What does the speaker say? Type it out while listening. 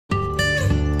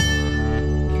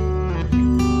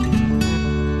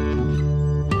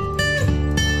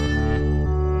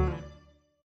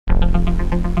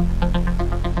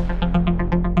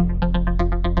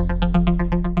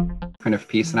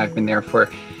Peace, and I've been there for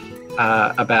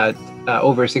about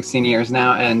over 16 years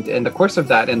now. And in the course of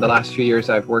that, in the last few years,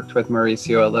 I've worked with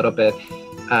Mauricio a little bit,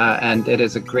 and it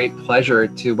is a great pleasure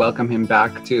to welcome him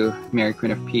back to Mary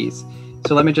Queen of Peace.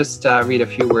 So let me just read a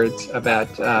few words about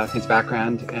his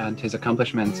background and his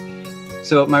accomplishments.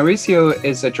 So Mauricio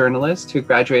is a journalist who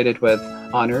graduated with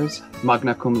honors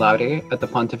magna cum laude at the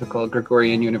Pontifical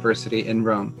Gregorian University in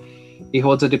Rome. He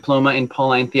holds a diploma in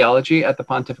Pauline theology at the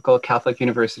Pontifical Catholic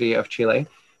University of Chile.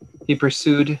 He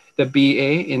pursued the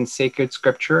BA in Sacred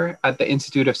Scripture at the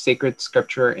Institute of Sacred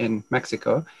Scripture in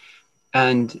Mexico,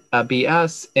 and a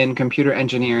BS in Computer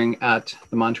Engineering at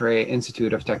the Monterrey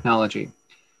Institute of Technology.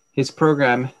 His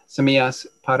program, Semillas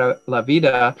para la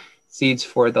Vida, Seeds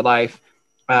for the Life,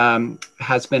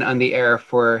 has been on the air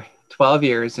for 12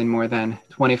 years in more than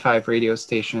 25 radio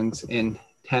stations in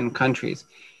 10 countries.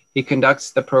 He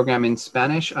conducts the program in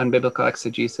Spanish on biblical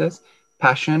exegesis,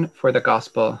 Passion for the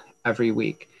Gospel, every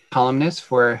week. Columnist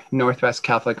for Northwest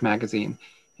Catholic Magazine.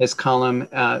 His column,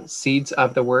 Seeds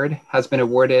of the Word, has been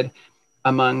awarded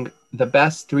among the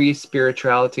best 3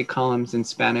 spirituality columns in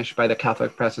Spanish by the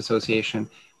Catholic Press Association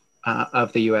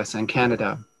of the US and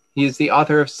Canada. He is the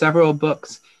author of several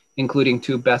books, including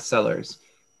 2 bestsellers.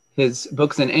 His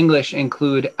books in English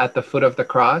include At the Foot of the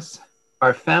Cross,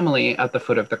 Our Family at the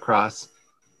Foot of the Cross,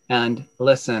 and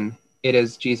Listen, It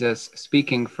is Jesus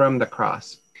Speaking from the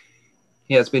Cross.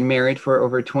 He has been married for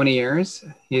over 20 years.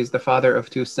 He is the father of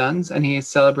 2 sons, and he is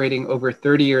celebrating over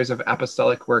 30 years of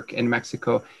apostolic work in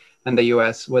Mexico and the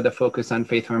US with a focus on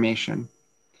faith formation.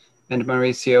 And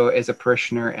Mauricio is a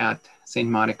parishioner at St.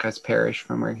 Monica's Parish,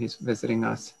 from where he's visiting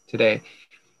us today.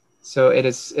 So it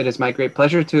is my great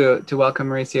pleasure to welcome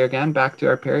Mauricio again back to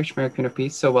our parish, Mary Queen of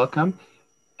Peace. So welcome,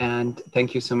 and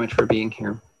thank you so much for being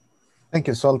here. Thank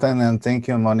you, Sultan, and thank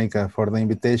you, Monica, for the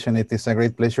invitation. It is a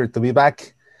great pleasure to be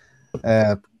back.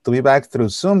 Through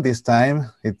Zoom this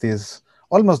time. It is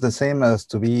almost the same as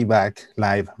to be back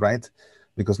live, right?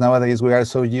 Because nowadays we are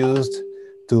so used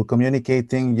to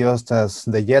communicating just as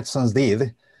the Jetsons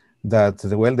did, that,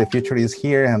 well, the future is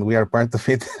here and we are part of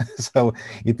it. So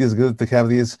it is good to have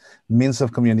this means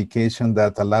of communication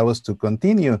that allow us to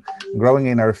continue growing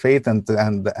in our faith and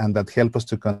that help us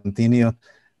to continue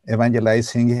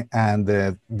evangelizing.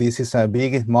 And this is a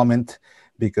big moment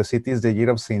because it is the year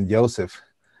of Saint Joseph.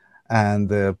 And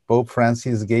Pope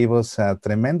Francis gave us a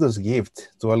tremendous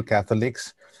gift to all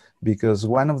Catholics, because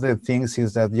one of the things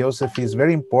is that Joseph is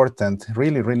very important,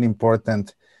 really, really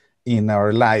important in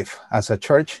our life as a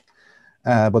church.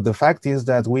 But the fact is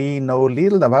that we know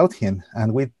little about him,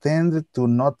 and we tend to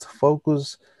not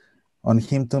focus on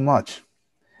him too much.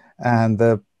 And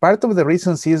part of the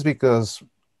reasons is because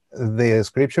the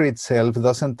scripture itself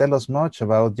doesn't tell us much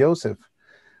about Joseph.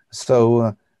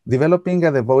 So developing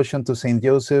a devotion to Saint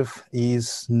Joseph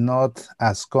is not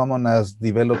as common as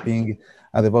developing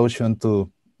a devotion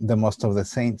to the most of the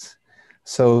saints.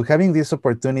 So having this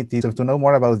opportunity to know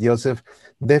more about Joseph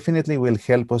definitely will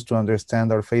help us to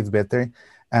understand our faith better,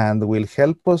 and will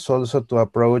help us also to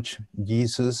approach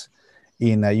Jesus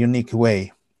in a unique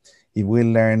way if we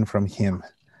learn from him.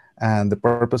 And the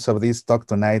purpose of this talk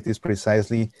tonight is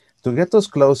precisely to get us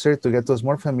closer, to get us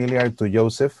more familiar to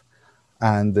Joseph,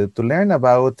 and to learn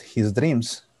about his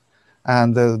dreams.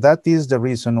 And that is the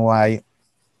reason why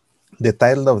the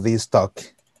title of this talk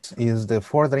is The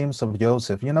 4 Dreams of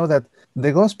Joseph. You know that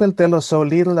the gospel tells us so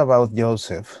little about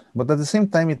Joseph, but at the same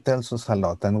time it tells us a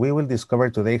lot, and we will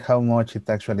discover today how much it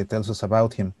actually tells us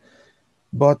about him.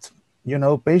 But, you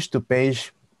know, page to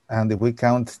page, and if we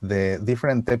count the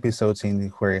different episodes in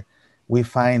where we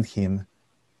find him,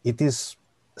 it is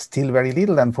still very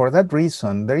little. And for that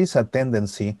reason, there is a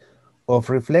tendency of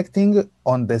reflecting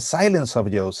on the silence of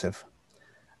Joseph.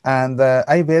 And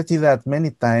I bet you that many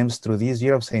times through this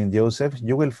year of Saint Joseph,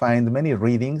 you will find many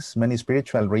readings, many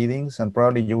spiritual readings, and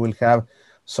probably you will have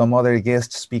some other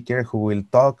guest speaker who will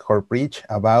talk or preach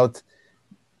about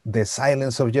the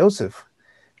silence of Joseph.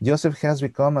 Joseph has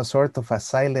become a sort of a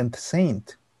silent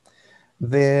saint.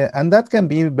 And that can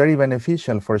be very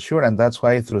beneficial for sure, and that's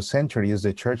why through centuries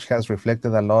the church has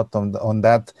reflected a lot on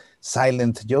that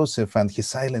silent Joseph and his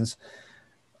silence.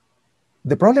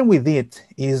 The problem with it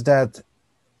is that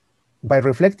by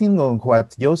reflecting on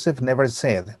what Joseph never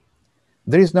said,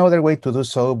 there is no other way to do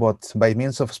so but by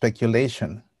means of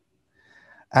speculation.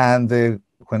 And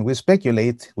when we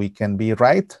speculate, we can be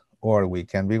right or we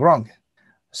can be wrong.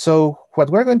 So what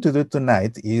we're going to do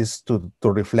tonight is to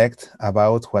reflect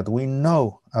about what we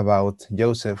know about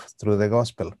Joseph through the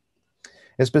gospel.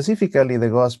 Specifically the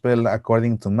gospel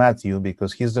according to Matthew,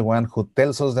 because he's the one who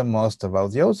tells us the most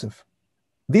about Joseph.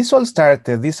 This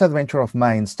adventure of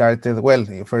mine started, well,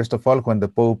 first of all, when the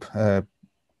Pope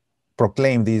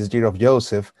proclaim this year of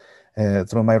Joseph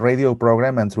through my radio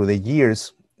program and through the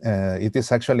years. It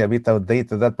is actually a bit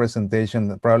outdated, that presentation,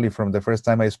 probably from the first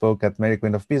time I spoke at Mary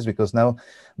Queen of Peace, because now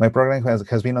my program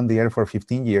has been on the air for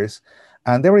 15 years.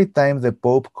 And every time the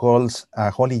Pope calls a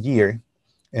holy year,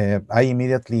 I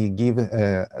immediately give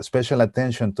special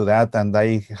attention to that, and I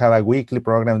have a weekly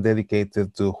program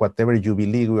dedicated to whatever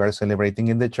jubilee we are celebrating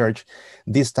in the church.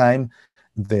 This time,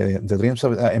 the dreams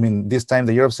of, this time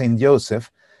the year of Saint Joseph.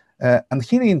 And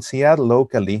here in Seattle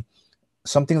locally,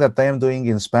 something that I am doing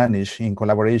in Spanish in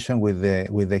collaboration with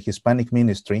the Hispanic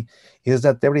ministry is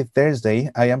that every Thursday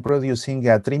I am producing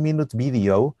a 3-minute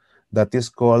video that is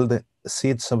called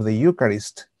Seeds of the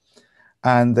Eucharist.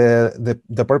 And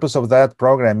the purpose of that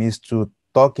program is to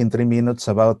talk in 3 minutes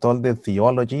about all the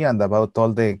theology and about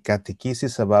all the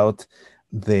catechesis about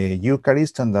the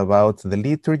Eucharist and about the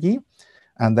liturgy.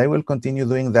 And I will continue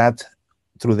doing that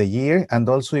through the year. And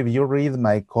also, if you read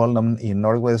my column in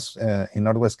Northwest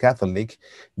Catholic,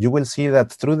 you will see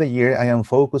that through the year I am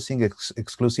focusing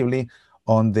exclusively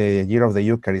on the year of the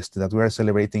Eucharist that we are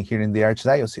celebrating here in the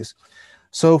Archdiocese.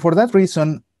 So for that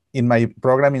reason, in my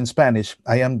program in Spanish,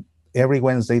 I am every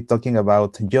Wednesday talking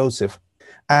about Joseph.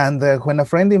 And when a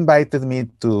friend invited me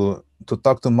to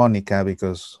talk to Monica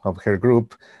because of her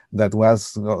group that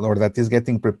was or that is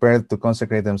getting prepared to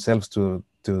consecrate themselves to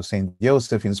Saint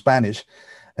Joseph in Spanish,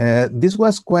 this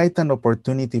was quite an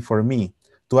opportunity for me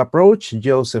to approach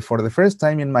Joseph for the first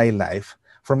time in my life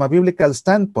from a biblical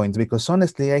standpoint, because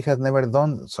honestly, I had never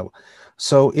done so.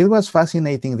 So it was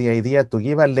fascinating, the idea to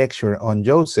give a lecture on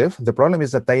Joseph. The problem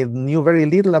is that I knew very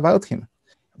little about him.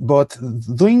 But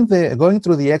going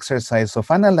through the exercise of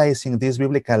analyzing these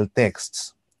biblical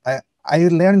texts, I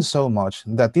learned so much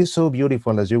that is so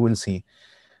beautiful, as you will see,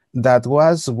 that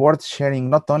was worth sharing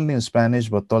not only in Spanish,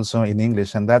 but also in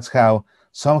English. And that's how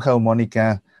somehow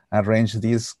Monica arranged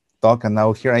this talk. And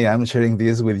now here I am sharing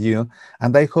this with you.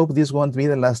 And I hope this won't be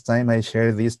the last time I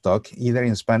share this talk, either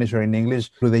in Spanish or in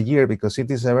English, through the year, because it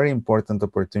is a very important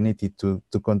opportunity to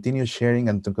continue sharing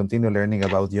and to continue learning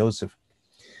about Joseph.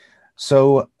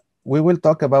 So we will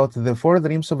talk about the 4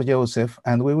 dreams of Joseph,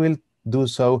 and we will do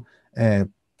so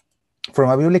from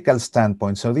a biblical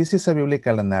standpoint. So this is a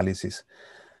biblical analysis.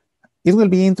 It will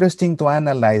be interesting to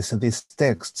analyze these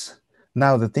texts.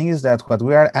 Now, the thing is that what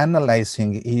we are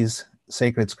analyzing is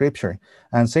sacred scripture,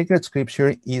 and sacred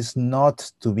scripture is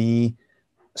not to be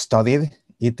studied,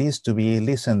 it is to be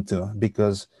listened to,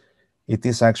 because it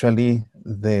is actually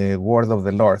the word of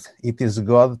the Lord. It is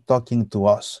God talking to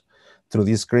us through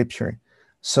this scripture.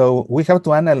 So we have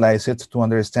to analyze it to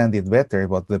understand it better,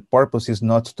 but the purpose is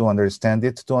not to understand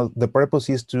it. The purpose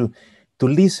is to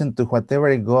listen to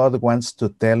whatever God wants to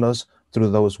tell us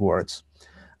through those words.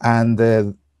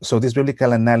 And so this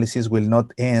biblical analysis will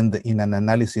not end in an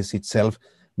analysis itself,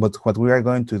 but what we are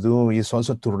going to do is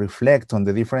also to reflect on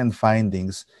the different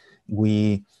findings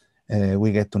we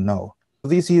get to know.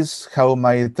 This is how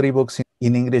my 3 books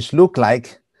in English look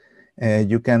like.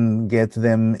 You can get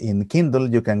them in Kindle,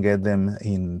 you can get them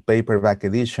in paperback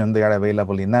edition. They are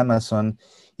available in Amazon.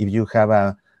 If you have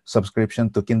a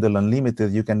subscription to Kindle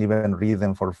Unlimited, you can even read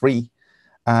them for free.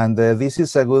 And this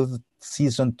is a good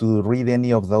season to read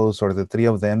any of those or the 3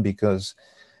 of them, because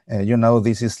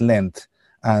this is Lent.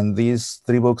 And these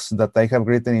 3 books that I have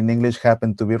written in English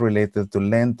happen to be related to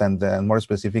Lent and more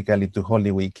specifically to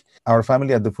Holy Week. Our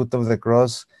Family at the Foot of the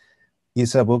Cross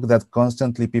is a book that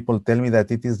constantly people tell me that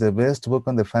it is the best book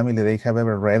on the family they have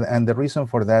ever read. And the reason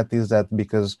for that is that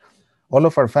because all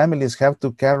of our families have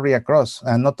to carry a cross,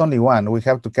 and not only one, we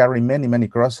have to carry many, many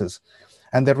crosses.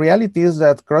 And the reality is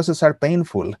that crosses are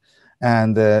painful,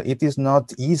 and it is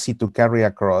not easy to carry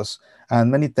a cross. And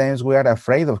many times we are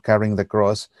afraid of carrying the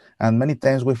cross, and many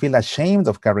times we feel ashamed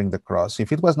of carrying the cross.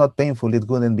 If it was not painful, it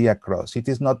wouldn't be a cross. It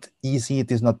is not easy,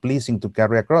 it is not pleasing to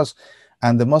carry a cross.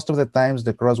 And most of the times,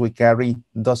 the cross we carry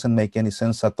doesn't make any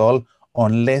sense at all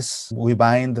unless we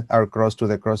bind our cross to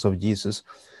the cross of Jesus.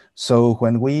 So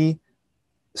when we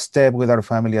step with our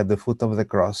family at the foot of the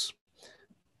cross,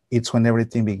 it's when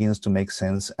everything begins to make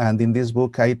sense. And in this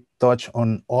book, I touch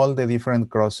on all the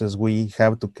different crosses we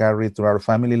have to carry through our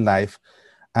family life.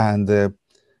 And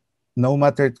no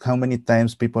matter how many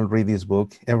times people read this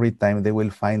book, every time they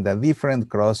will find a different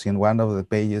cross in one of the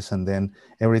pages, and then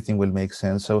everything will make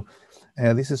sense. So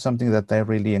this is something that I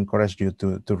really encourage you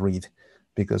to read,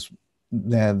 because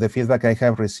the feedback I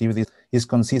have received is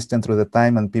consistent through the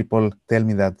time, and people tell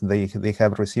me that they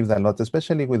have received a lot,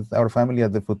 especially with Our Family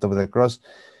at the Foot of the Cross.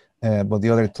 But the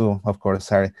other 2, of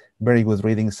course, are very good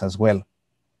readings as well.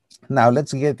 Now,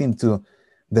 let's get into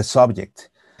the subject.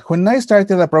 When I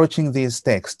started approaching these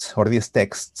texts,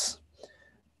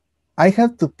 I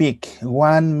had to pick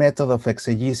one method of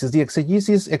exegesis. The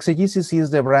exegesis is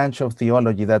the branch of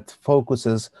theology that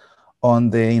focuses on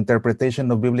the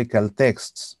interpretation of biblical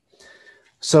texts.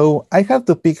 So I have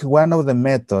to pick one of the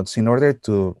methods in order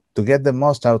to get the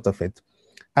most out of it.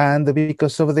 And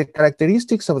because of the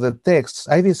characteristics of the texts,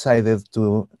 I decided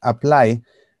to apply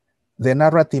the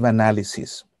narrative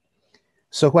analysis.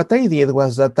 So what I did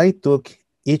was that I took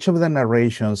each of the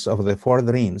narrations of the four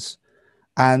dreams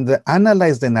and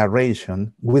analyzed the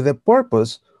narration with the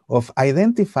purpose of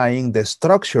identifying the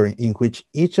structure in which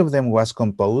each of them was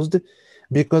composed,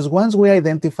 because once we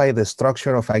identify the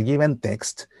structure of a given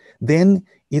text, then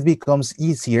it becomes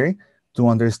easier to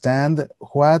understand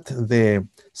what the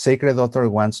sacred author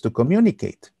wants to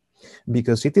communicate.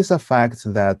 Because it is a fact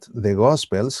that the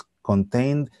Gospels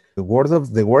contain the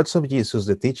words of Jesus,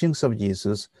 the teachings of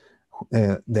Jesus,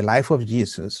 the life of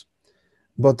Jesus,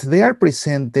 but they are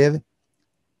presented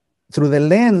through the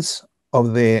lens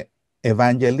of the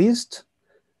evangelist,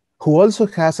 who also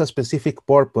has a specific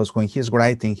purpose when he's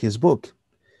writing his book.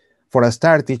 For a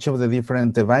start, each of the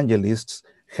different evangelists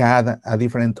had a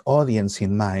different audience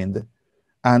in mind,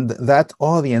 and that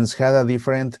audience had a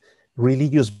different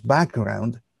religious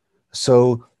background.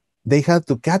 So they had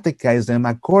to catechize them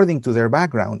according to their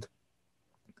background.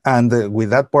 And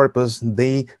with that purpose,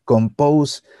 they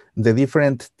compose the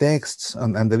different texts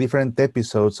and the different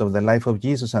episodes of the life of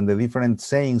Jesus and the different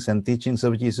sayings and teachings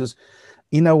of Jesus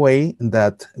in a way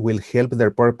that will help their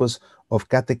purpose of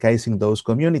catechizing those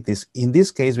communities. In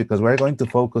this case, because we're going to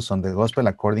focus on the gospel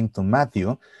according to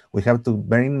Matthew, we have to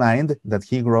bear in mind that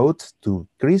he wrote to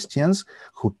Christians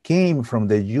who came from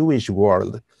the Jewish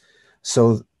world.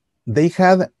 So they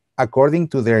had, according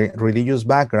to their religious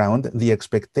background, the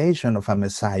expectation of a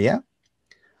Messiah,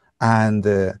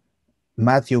 and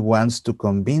Matthew wants to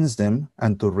convince them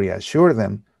and to reassure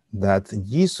them that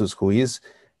Jesus, who is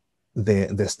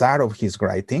the star of his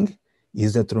writing,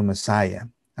 is the true Messiah.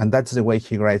 And that's the way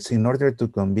he writes, in order to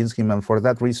convince him. And for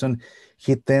that reason,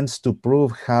 he tends to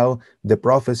prove how the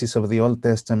prophecies of the Old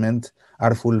Testament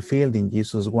are fulfilled in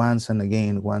Jesus once and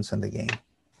again, once and again.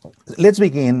 Let's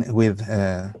begin with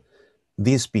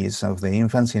this piece of the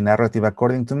infancy narrative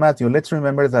according to Matthew. Let's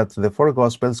remember that the four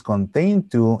Gospels contain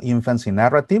two infancy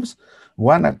narratives,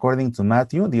 one according to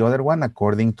Matthew, the other one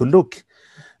according to Luke.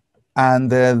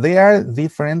 And they are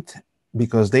different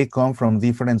because they come from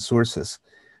different sources.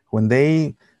 When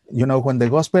the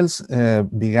Gospels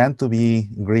began to be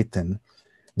written,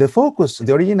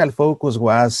 the original focus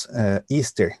was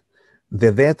Easter,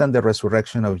 the death and the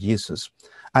resurrection of Jesus.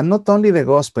 And not only the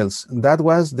Gospels, that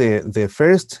was the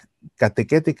first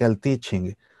catechetical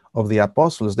teaching of the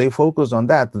apostles. They focused on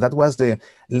that. That was the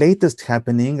latest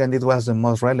happening, and it was the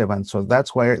most relevant. So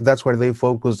that's where they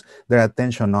focused their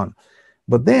attention on.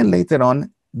 But then later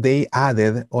on, they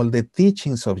added all the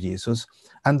teachings of Jesus,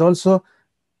 and also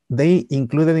they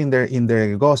included in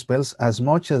their Gospels as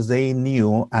much as they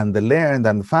knew and learned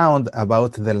and found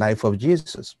about the life of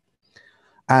Jesus.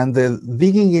 And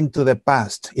digging into the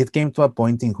past, it came to a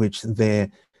point in which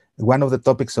one of the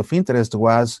topics of interest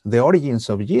was the origins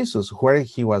of Jesus, where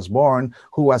he was born,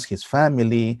 who was his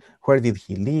family, where did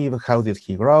he live, how did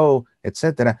he grow,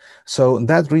 etc. So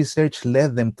that research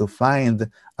led them to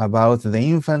find about the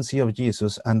infancy of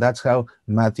Jesus, and that's how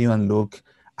Matthew and Luke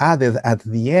added at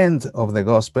the end of the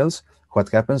Gospels what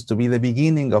happens to be the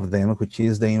beginning of them, which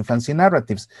is the infancy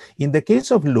narratives. In the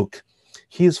case of Luke,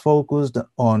 he is focused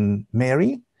on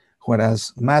Mary,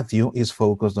 whereas Matthew is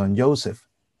focused on Joseph.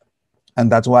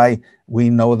 And that's why we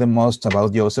know the most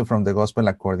about Joseph from the Gospel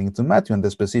according to Matthew,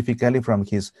 and specifically from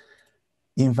his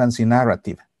infancy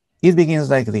narrative. It begins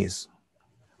like this.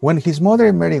 When his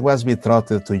mother Mary was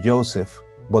betrothed to Joseph,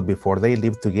 but before they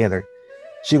lived together,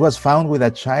 she was found with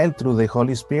a child through the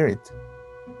Holy Spirit.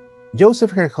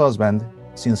 Joseph, her husband,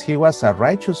 since he was a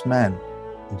righteous man,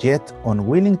 yet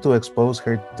unwilling to expose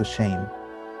her to shame,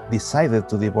 decided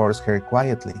to divorce her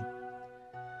quietly.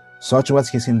 Such was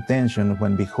his intention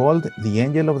when, behold, the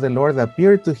angel of the Lord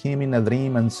appeared to him in a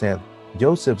dream and said,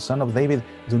 Joseph, son of David,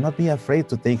 do not be afraid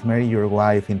to take Mary your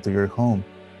wife into your home,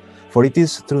 for it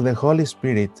is through the Holy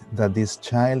Spirit that this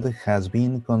child has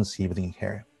been conceived in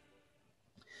her.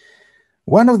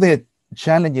 One of the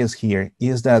challenges here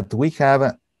is that we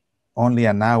have only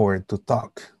an hour to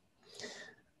talk,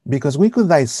 because we could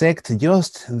dissect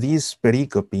just this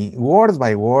pericope word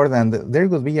by word, and there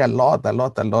could be a lot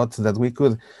that we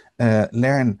could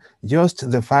learn.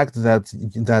 Just the fact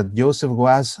that Joseph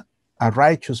was a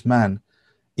righteous man.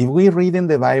 If we read in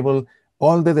the Bible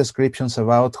all the descriptions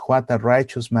about what a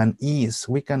righteous man is,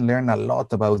 we can learn a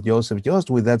lot about Joseph just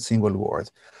with that single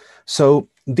word. So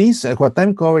this, what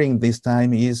I'm covering this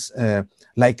time is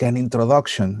like an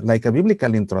introduction, like a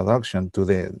biblical introduction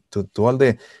to all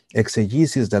the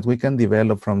exegesis that we can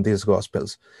develop from these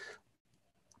Gospels.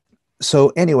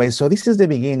 So anyway, so this is the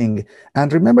beginning.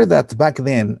 And remember that back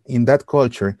then, in that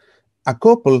culture, a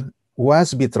couple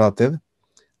was betrothed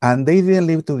and they didn't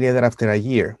live together after a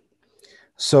year.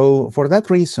 So for that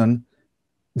reason,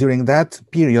 during that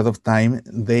period of time,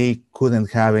 they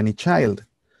couldn't have any child.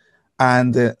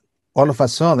 And all of a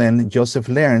sudden, Joseph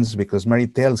learns, because Mary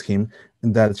tells him,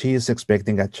 that she is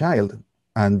expecting a child.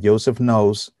 And Joseph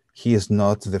knows he is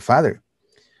not the father.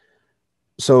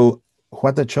 So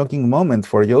what a shocking moment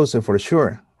for Joseph, for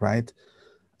sure, right?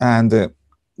 And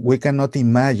we cannot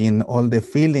imagine all the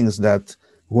feelings that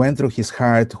went through his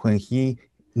heart when he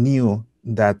knew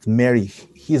that Mary,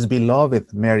 his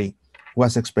beloved Mary,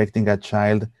 was expecting a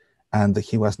child and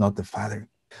he was not the father.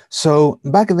 So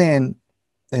back then,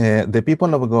 the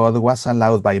people of God was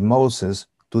allowed by Moses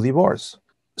to divorce.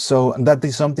 So that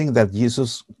is something that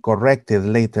Jesus corrected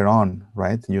later on,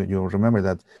 right? You remember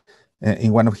that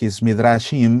in one of his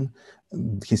midrashim,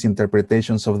 his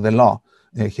interpretations of the law,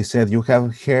 he said, you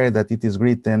have heard that it is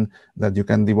written that you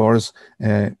can divorce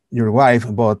your wife,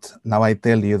 but now I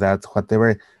tell you that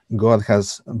whatever God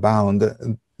has bound,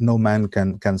 no man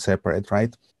can separate,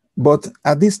 right? But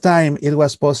at this time, it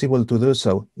was possible to do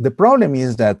so. The problem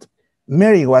is that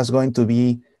Mary was going to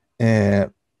be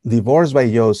divorced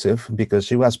by Joseph because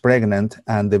she was pregnant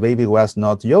and the baby was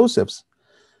not Joseph's.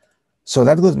 So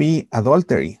that would be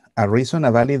adultery, a reason,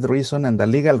 a valid reason, and a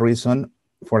legal reason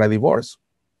for a divorce.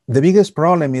 The biggest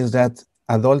problem is that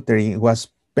adultery was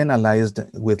penalized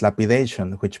with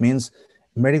lapidation, which means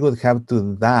Mary would have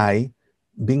to die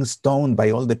being stoned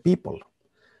by all the people.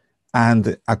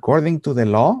 And according to the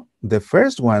law, the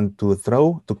first one to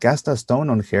cast a stone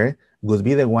on her would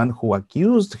be the one who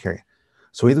accused her.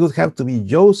 So it would have to be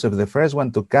Joseph, the first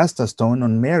one to cast a stone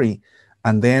on Mary,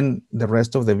 and then the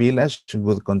rest of the village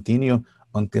would continue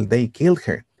until they killed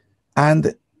her.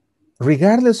 And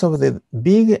regardless of the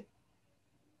big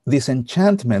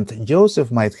disenchantment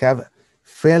Joseph might have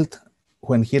felt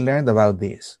when he learned about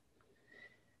this,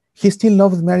 he still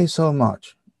loved Mary so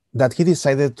much that he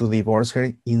decided to divorce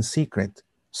her in secret,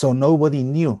 so nobody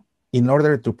knew, in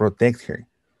order to protect her.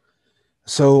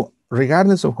 So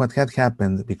regardless of what had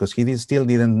happened, because he still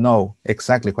didn't know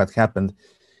exactly what happened,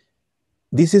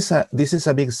 this is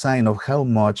a big sign of how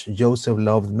much Joseph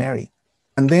loved Mary.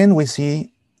 And then we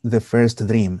see the first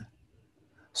dream.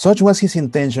 Such was his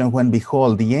intention when,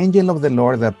 behold, the angel of the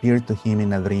Lord appeared to him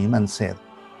in a dream and said,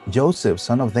 Joseph,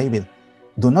 son of David,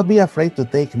 do not be afraid to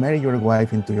take Mary your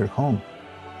wife into your home,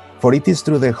 for it is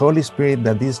through the Holy Spirit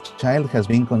that this child has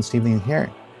been conceived in her.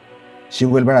 She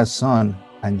will bear a son,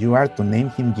 and you are to name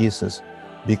him Jesus,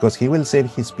 because he will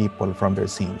save his people from their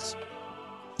sins.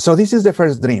 So this is the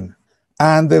first dream.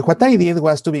 And what I did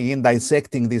was to begin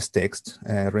dissecting this text.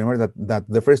 Remember that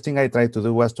the first thing I tried to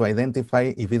do was to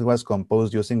identify if it was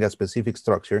composed using a specific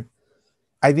structure.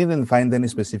 I didn't find any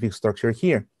specific structure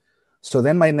here. So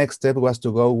then my next step was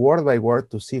to go word by word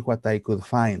to see what I could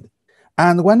find.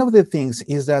 And one of the things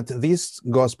is that this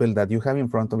gospel that you have in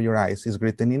front of your eyes is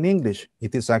written in English.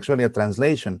 It is actually a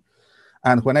translation.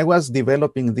 And when I was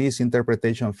developing this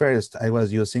interpretation first, I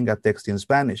was using a text in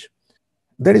Spanish.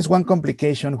 There is one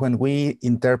complication when we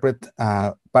interpret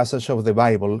a passage of the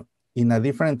Bible in a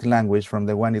different language from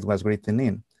the one it was written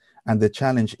in. And the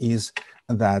challenge is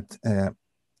that,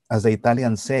 as the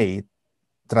Italians say,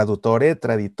 traduttore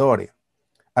traditore.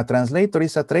 A translator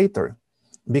is a traitor,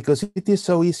 because it is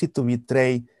so easy to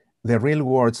betray the real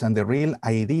words and the real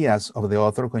ideas of the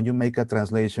author when you make a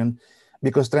translation,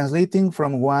 because translating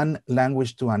from one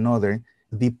language to another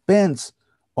depends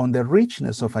on the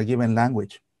richness of a given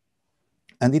language.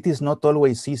 And it is not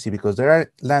always easy, because there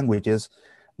are languages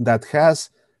that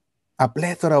has a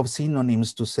plethora of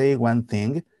synonyms to say one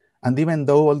thing, and even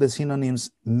though all the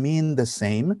synonyms mean the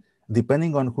same,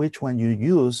 depending on which one you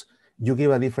use, you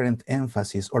give a different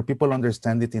emphasis, or people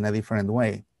understand it in a different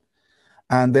way.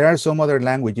 And there are some other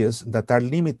languages that are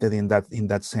limited in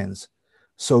that sense.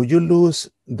 So you lose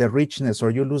the richness, or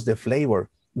you lose the flavor.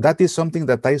 That is something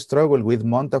that I struggle with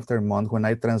month after month when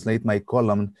I translate my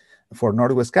column for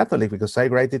Northwest Catholic, because I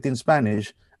write it in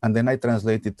Spanish and then I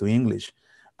translate it to English.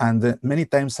 And many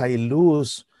times I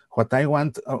lose what I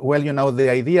want. Well, you know, the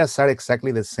ideas are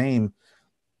exactly the same,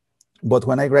 but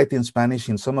when I write in Spanish,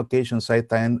 in some occasions I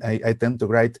tend to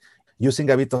write using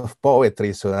a bit of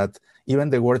poetry, so that even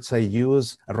the words I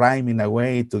use rhyme in a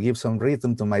way to give some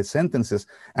rhythm to my sentences.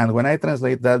 And when I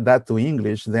translate that to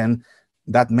English, then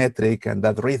that metric and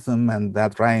that rhythm and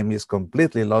that rhyme is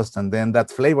completely lost, and then that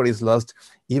flavor is lost,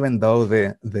 even though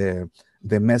the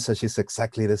message is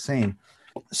exactly the same.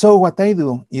 So what I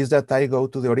do is that I go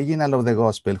to the original of the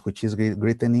gospel, which is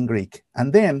written in Greek,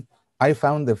 and then I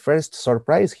found the first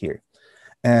surprise here.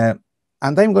 Uh,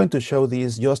 and I'm going to show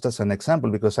this just as an example,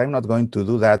 because I'm not going to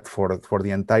do that for the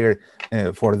entire,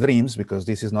 for dreams, because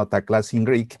this is not a class in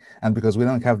Greek, and because we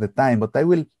don't have the time, but I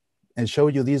will show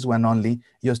you this one only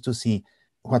just to see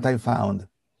what I found.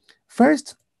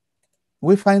 First,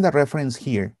 we find a reference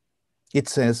here. It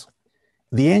says,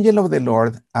 the angel of the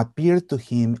Lord appeared to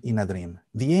him in a dream.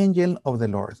 The angel of the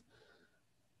Lord.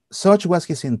 Such was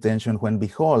his intention when,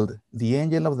 behold, the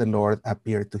angel of the Lord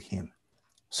appeared to him.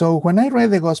 So when I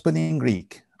read the gospel in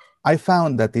Greek, I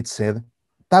found that it said,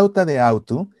 Tauta de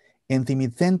autu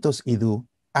enthymitentos idou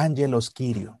angelos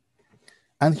Kyriou.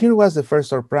 And here was the first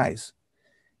surprise.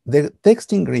 The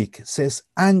text in Greek says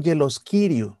angelos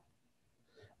Kyriou.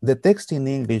 The text in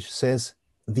English says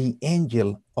the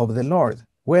angel of the Lord.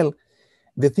 Well,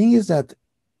 the thing is that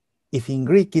if in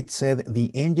Greek it said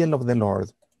the angel of the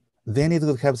Lord, then it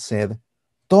would have said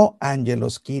to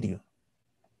angelos Kyriou.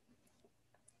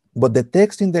 But the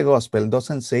text in the gospel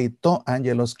doesn't say to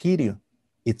angelos Kyriou.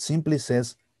 It simply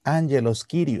says angelos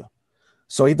Kyriou.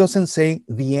 So it doesn't say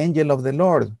the angel of the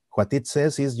Lord. What it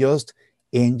says is just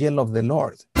angel of the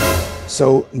Lord.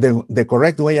 So the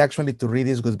correct way actually to read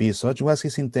this would be, such was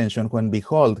his intention when,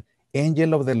 behold,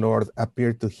 angel of the Lord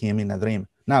appeared to him in a dream.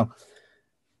 Now,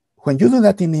 when you do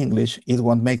that in English, it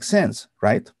won't make sense,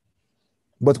 right?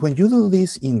 But when you do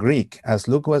this in Greek, as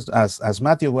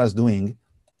Matthew was doing,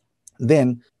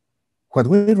 then what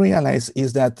we realize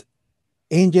is that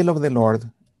angel of the Lord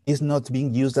is not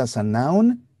being used as a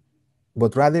noun,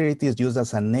 but rather it is used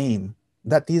as a name.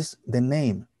 That is the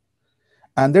name.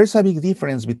 And there's a big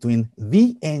difference between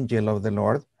the angel of the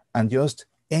Lord and just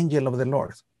angel of the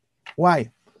Lord.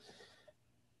 Why?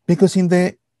 Because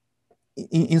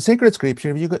in sacred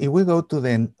scripture, if we go to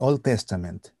the Old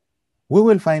Testament, we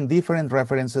will find different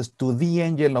references to the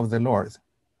angel of the Lord.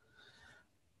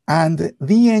 And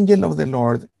the angel of the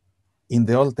Lord in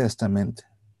the Old Testament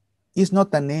is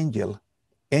not an angel.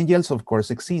 Angels, of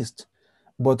course, exist.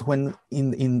 But when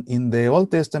in the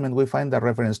Old Testament we find a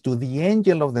reference to the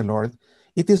angel of the Lord,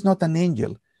 it is not an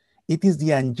angel. It is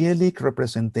the angelic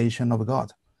representation of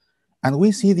God. And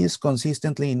we see this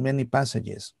consistently in many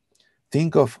passages.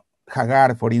 Think of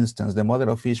Hagar, for instance, the mother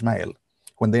of Ishmael,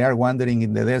 when they are wandering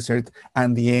in the desert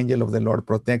and the angel of the Lord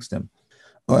protects them.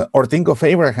 Or think of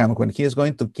Abraham when he is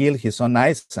going to kill his son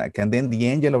Isaac, and then the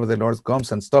angel of the Lord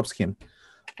comes and stops him.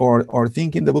 Or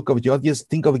think in the book of Judges,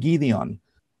 think of Gideon.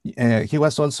 He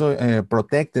was also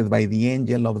protected by the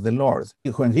angel of the Lord.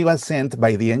 When he was sent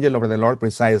by the angel of the Lord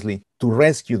precisely to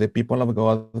rescue the people of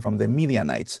God from the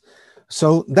Midianites.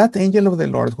 So that angel of the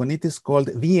Lord, when it is called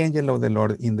the angel of the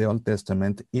Lord in the Old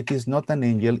Testament, it is not an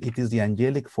angel, it is the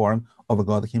angelic form of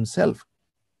God himself.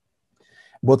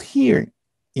 But here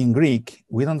in Greek,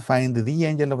 we don't find the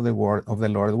angel of the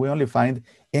Lord, we only find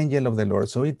angel of the Lord.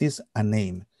 So it is a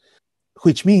name,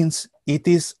 which means it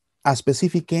is a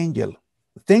specific angel.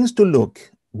 Thanks to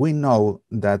Luke, we know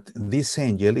that this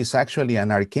angel is actually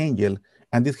an archangel,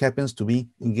 and it happens to be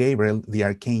Gabriel, the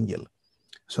archangel.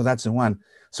 So that's the one.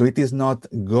 So it is not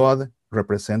God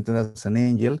represented as an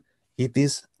angel, it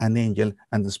is an angel,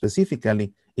 and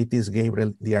specifically, it is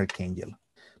Gabriel, the archangel.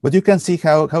 But you can see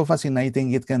how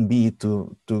fascinating it can be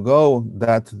to go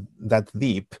that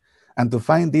deep and to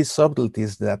find these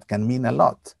subtleties that can mean a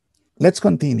lot. Let's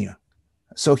continue.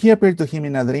 So he appeared to him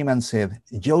in a dream and said,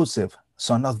 Joseph,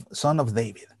 son of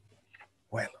David.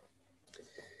 Well,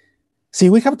 see,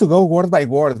 we have to go word by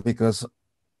word because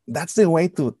that's the way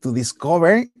to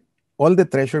discover all the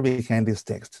treasure behind this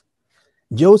text.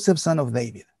 Joseph, son of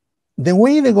David. The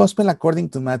way the gospel according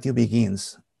to Matthew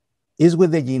begins is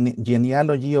with the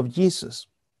genealogy of Jesus.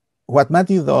 What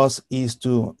Matthew does is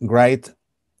to write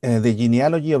the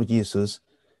genealogy of Jesus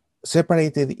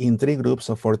separated in 3 groups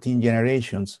of 14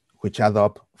 generations, which add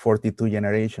up 42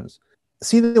 generations.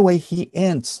 See the way he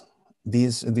ends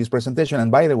this presentation.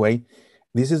 And by the way,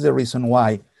 this is the reason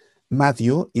why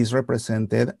Matthew is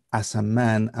represented as a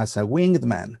man, as a winged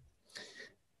man.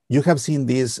 You have seen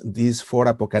these 4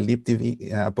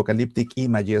 apocalyptic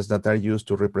images that are used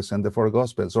to represent the 4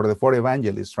 gospels or the 4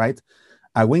 evangelists, right?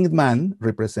 A winged man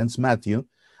represents Matthew,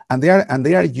 and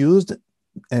they are used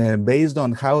based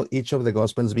on how each of the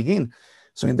gospels begin.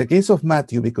 So in the case of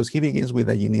Matthew, because he begins with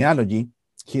a genealogy,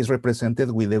 he is represented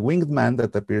with a winged man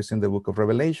that appears in the book of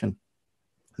Revelation.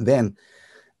 Then,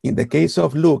 in the case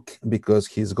of Luke, because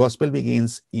his gospel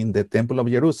begins in the temple of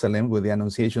Jerusalem with the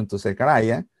annunciation to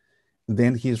Zechariah,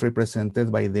 then he is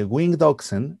represented by the winged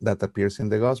oxen that appears in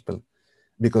the gospel,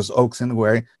 because oxen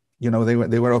were,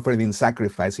 they were offered in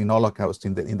sacrifice, in holocaust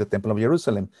in the temple of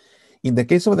Jerusalem. In the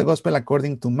case of the gospel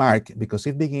according to Mark, because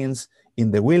it begins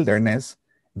in the wilderness,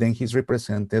 then he's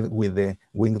represented with the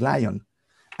winged lion.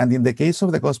 And in the case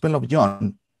of the gospel of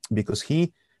John, because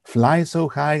he flies so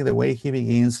high, the way he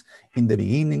begins, in the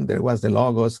beginning there was the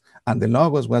Logos, and the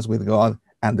Logos was with God,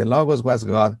 and the Logos was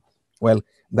God. Well,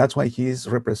 that's why he is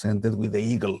represented with the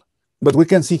eagle. But we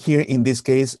can see here in this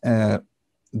case the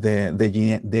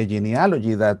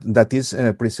genealogy that is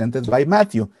presented by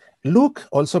Matthew. Luke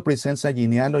also presents a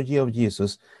genealogy of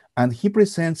Jesus, and he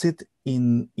presents it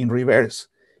in reverse.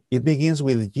 It begins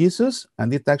with Jesus,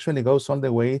 and it actually goes all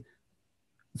the way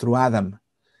through Adam.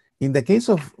 In the case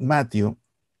of Matthew,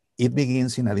 it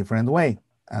begins in a different way,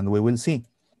 and we will see.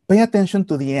 Pay attention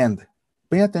to the end.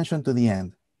 Pay attention to the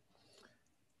end.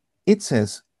 It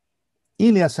says,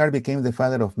 Eleazar became the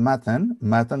father of Matan,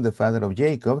 Matan the father of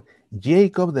Jacob,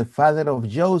 Jacob the father of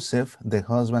Joseph, the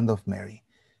husband of Mary.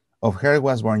 Of her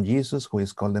was born Jesus, who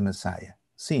is called the Messiah.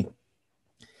 See,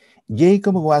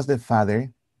 Jacob was the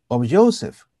father of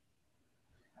Joseph.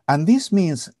 And this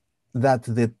means that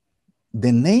the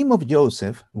name of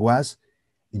Joseph was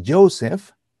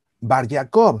Joseph Bar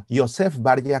Jacob, Yosef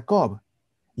Bar Jacob,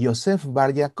 Yosef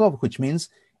Bar Jacob, which means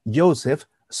Joseph,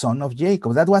 son of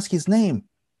Jacob. That was his name.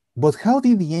 But how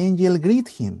did the angel greet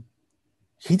him?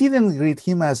 He didn't greet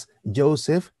him as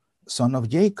Joseph, son of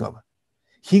Jacob.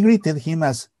 He greeted him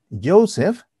as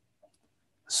Joseph,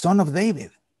 son of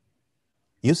David.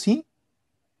 You see?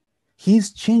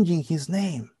 He's changing his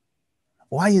name.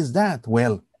 Why is that?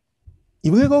 Well,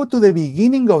 if we go to the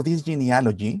beginning of this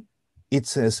genealogy, it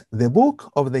says, the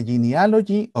book of the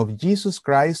genealogy of Jesus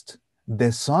Christ,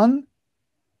 the son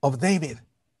of David.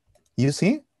 You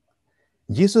see?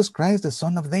 Jesus Christ, the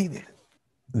son of David.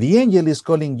 The angel is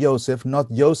calling Joseph, not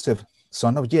Joseph,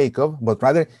 son of Jacob, but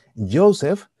rather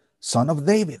Joseph, son of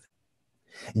David.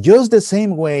 Just the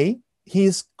same way he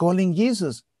is calling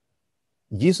Jesus.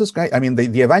 Jesus Christ, I mean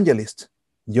the evangelist.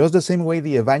 Just the same way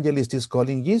the evangelist is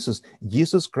calling Jesus.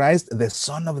 Jesus Christ, the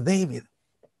son of David.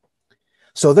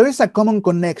 So there is a common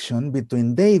connection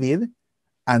between David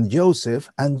and Joseph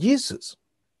and Jesus.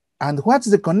 And what's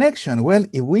the connection? Well,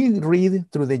 if we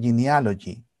read through the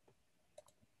genealogy,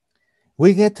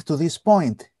 we get to this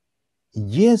point.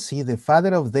 Jesse, the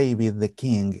father of David, the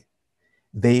king,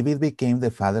 David became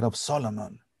the father of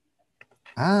Solomon.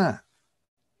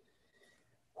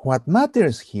 What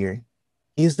matters here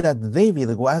is that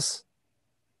David was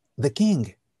the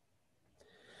king.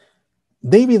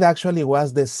 David actually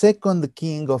was the second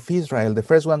king of Israel. The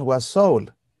first one was Saul.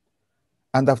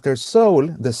 And after Saul,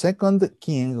 the second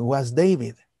king was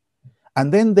David.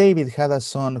 And then David had a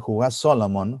son who was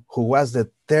Solomon, who was the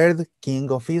third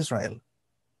king of Israel.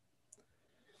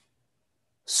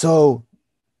 So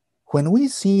when we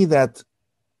see that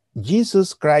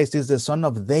Jesus Christ is the son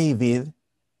of David,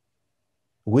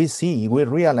 we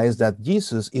realize that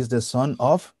Jesus is the son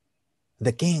of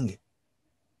the king.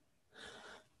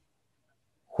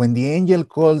 When the angel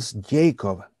calls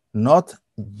Jacob, not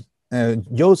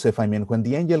Joseph, when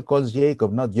the angel calls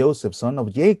Jacob, not Joseph, son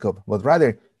of Jacob, but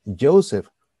rather Joseph,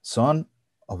 son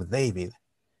of David,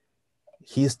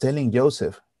 he's telling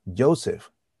Joseph,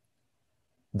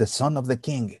 the son of the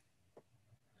king.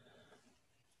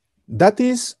 That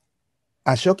is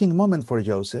a shocking moment for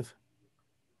Joseph,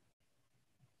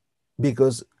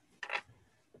 because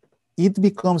it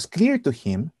becomes clear to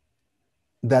him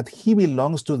that he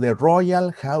belongs to the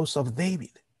royal house of David.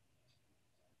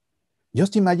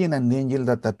 Just imagine an angel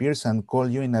that appears and calls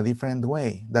you in a different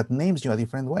way, that names you a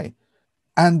different way.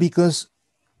 And because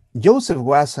Joseph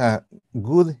was a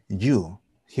good Jew,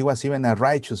 he was even a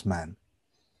righteous man.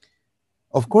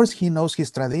 Of course, he knows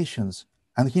his traditions,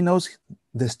 and he knows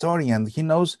the story, and he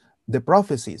knows the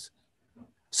prophecies.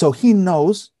 So he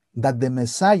knows that the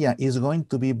Messiah is going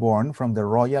to be born from the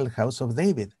royal house of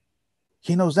David.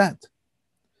 He knows that.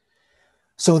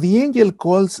 So the angel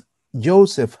calls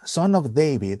Joseph, son of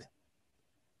David.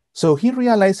 So he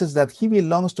realizes that he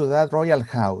belongs to that royal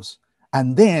house.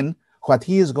 And then what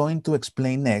he is going to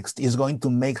explain next is going to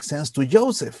make sense to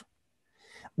Joseph,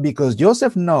 because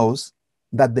Joseph knows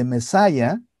that the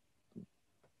Messiah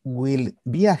will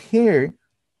be a heir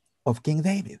of King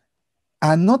David.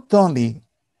 And not only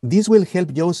this will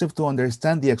help Joseph to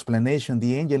understand the explanation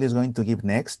the angel is going to give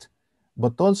next,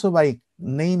 but also by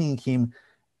naming him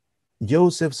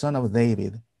Joseph, son of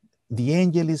David, the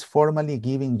angel is formally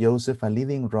giving Joseph a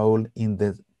leading role in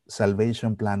the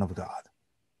salvation plan of God.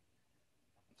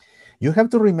 You have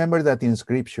to remember that in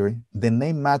Scripture, the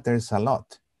name matters a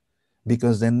lot,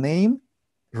 because the name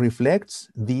reflects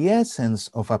the essence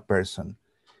of a person.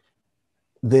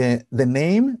 The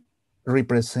name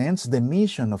represents the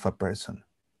mission of a person.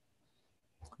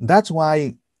 That's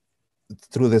why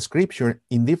through the scripture,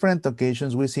 in different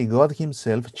occasions, we see God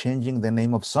himself changing the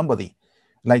name of somebody.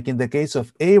 Like in the case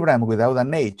of Abram without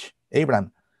an H,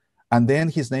 Abram. And then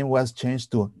his name was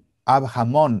changed to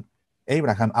Abhamon,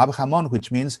 Abhamon,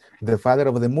 which means the father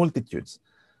of the multitudes.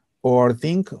 Or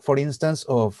think, for instance,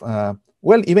 of,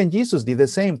 well, even Jesus did the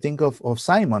same. Think of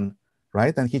Simon,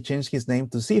 right? And he changed his name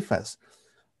to Cephas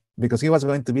because he was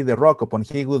going to be the rock upon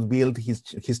he would build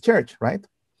his church, right?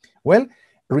 Well,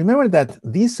 remember that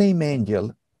this same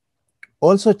angel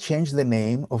also changed the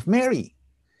name of Mary,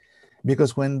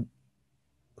 because when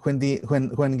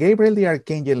Gabriel the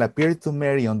archangel appeared to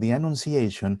Mary on the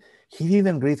Annunciation, he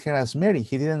didn't greet her as Mary.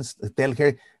 He didn't tell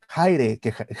her,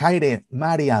 Haire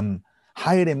Mariam.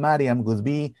 Haire Mariam would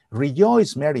be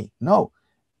rejoice, Mary. No,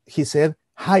 he said,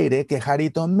 Haire que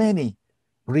harito many.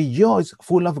 Rejoice,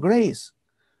 full of grace.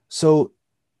 So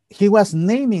he was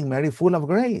naming Mary full of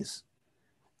grace.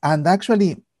 And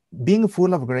actually, being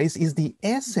full of grace is the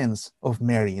essence of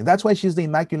Mary. That's why she's the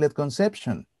Immaculate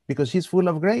Conception, because she's full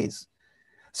of grace.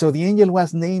 So the angel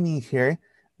was naming her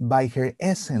by her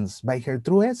essence, by her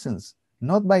true essence,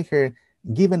 not by her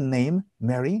given name,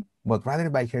 Mary, but rather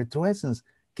by her true essence,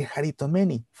 que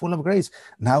haritomeni, full of grace.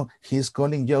 Now he's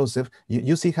calling Joseph.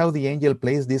 You see how the angel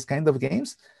plays these kind of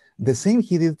games? The same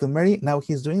he did to Mary, now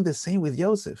he's doing the same with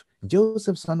Joseph.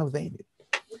 Joseph, son of David.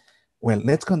 Well,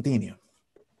 let's continue.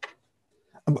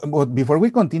 But before we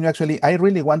continue, actually, I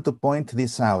really want to point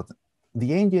this out.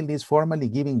 The angel is formally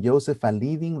giving Joseph a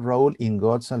leading role in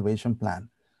God's salvation plan.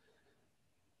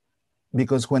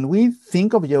 Because when we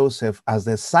think of Joseph as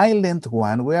the silent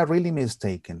one, we are really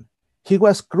mistaken. He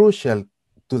was crucial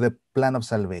to the plan of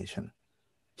salvation.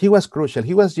 He was crucial.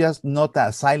 He was just not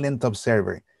a silent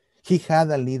observer. He had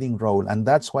a leading role, and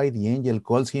that's why the angel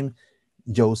calls him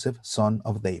Joseph, son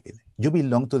of David. You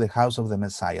belong to the house of the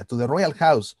Messiah, to the royal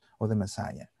house of the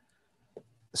Messiah.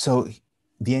 So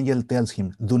the angel tells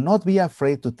him, do not be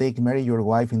afraid to take Mary, your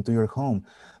wife, into your home,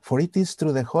 for it is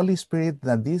through the Holy Spirit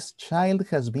that this child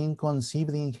has been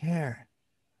conceived in her.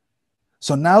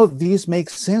 So now this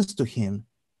makes sense to him,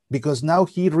 because now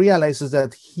he realizes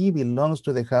that he belongs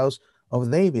to the house of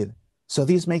David. So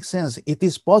this makes sense. It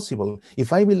is possible.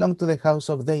 If I belong to the house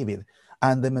of David,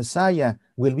 and the Messiah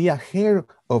will be a heir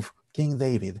of King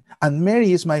David, and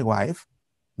Mary is my wife,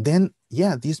 then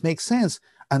yeah, this makes sense.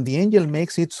 And the angel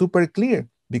makes it super clear,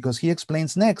 because he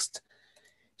explains next.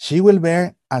 She will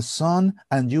bear a son,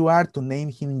 and you are to name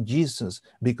him Jesus,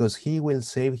 because he will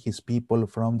save his people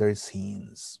from their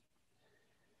sins.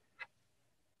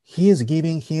 He is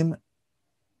giving him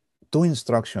two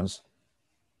instructions.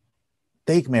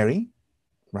 Take Mary,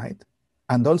 right?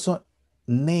 And also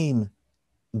name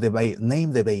the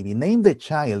baby, name the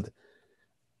child.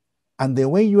 And the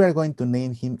way you are going to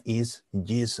name him is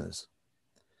Jesus.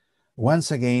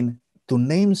 Once again, to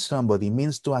name somebody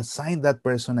means to assign that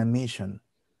person a mission.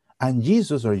 And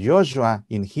Jesus, or Joshua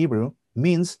in Hebrew,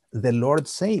 means the Lord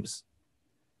saves.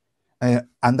 And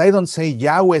I don't say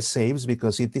Yahweh saves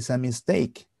because it is a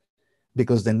mistake.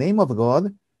 Because the name of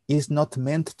God is not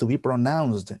meant to be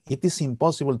pronounced. It is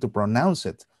impossible to pronounce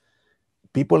it.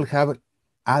 People have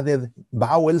added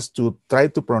vowels to try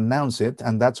to pronounce it,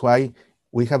 and that's why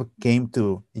we have came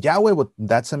to Yahweh, but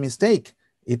that's a mistake.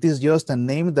 It is just a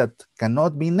name that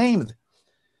cannot be named.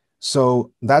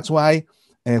 So that's why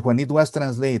when it was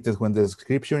translated, when the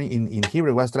scripture in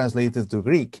Hebrew was translated to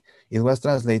Greek, it was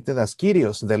translated as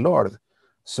Kyrios, the Lord.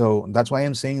 So that's why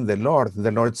I'm saying the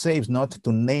Lord saves, not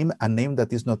to name a name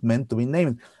that is not meant to be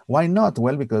named. Why not?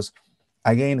 Well, because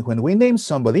again, when we name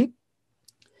somebody,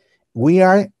 we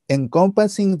are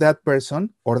encompassing that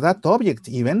person or that object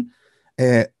even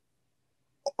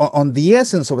on the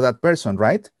essence of that person,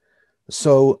 right?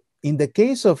 So in the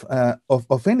case of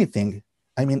anything,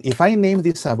 I mean, if I name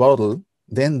this a bottle,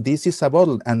 then this is a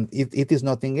bottle, and it is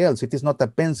nothing else. It is not a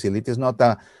pencil. It is not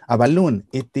a balloon.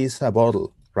 It is a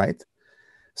bottle, right?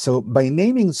 So by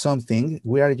naming something,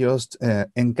 we are just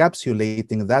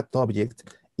encapsulating that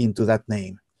object into that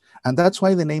name. And that's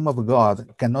why the name of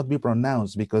God cannot be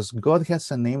pronounced, because God has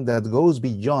a name that goes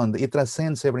beyond, it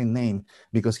transcends every name,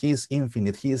 because he is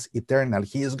infinite, he is eternal,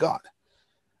 he is God,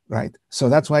 right? So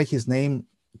that's why his name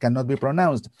cannot be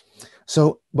pronounced.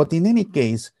 So, but in any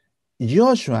case,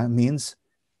 Joshua means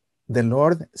the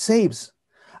Lord saves.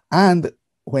 And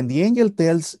when the angel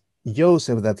tells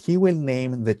Joseph that he will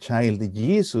name the child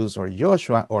Jesus or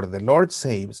Joshua or the Lord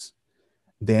saves,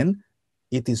 then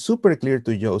it is super clear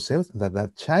to Joseph that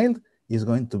that child is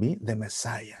going to be the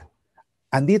Messiah.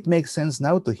 And it makes sense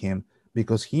now to him,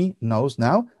 because he knows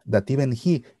now that even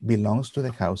he belongs to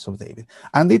the house of David.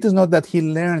 And it is not that he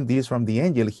learned this from the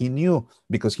angel. He knew,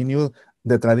 because he knew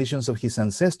the traditions of his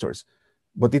ancestors.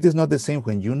 But it is not the same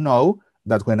when you know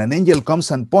that when an angel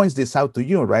comes and points this out to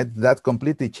you, right? That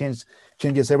completely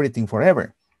changes everything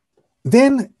forever.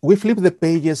 Then we flip the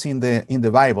pages in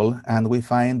the Bible and we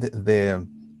find the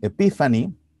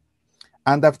Epiphany.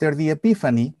 And after the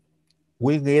Epiphany,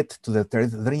 we get to the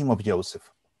third dream of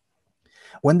Joseph.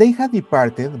 When they had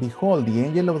departed, behold, the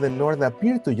angel of the Lord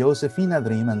appeared to Joseph in a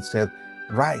dream and said,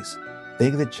 Rise,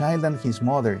 take the child and his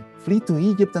mother, flee to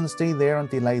Egypt and stay there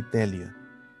until I tell you.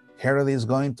 Herod is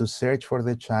going to search for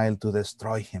the child to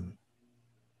destroy him.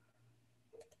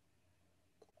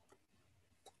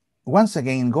 Once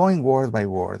again, going word by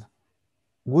word,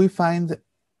 we find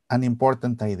an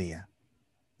important idea.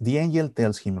 The angel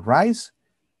tells him, Rise,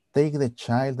 take the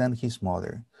child and his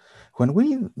mother. When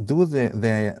we do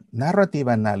the narrative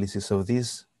analysis of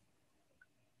this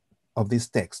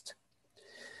text,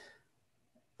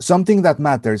 something that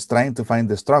matters, trying to find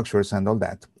the structures and all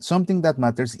that, something that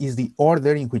matters is the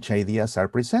order in which ideas are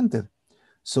presented.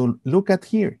 So look at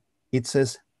here. It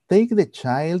says, take the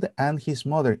child and his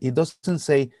mother. It doesn't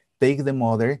say, take the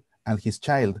mother and his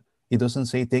child. It doesn't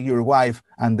say, take your wife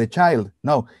and the child.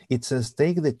 No, it says,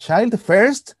 take the child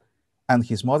first and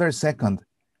his mother second.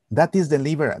 That is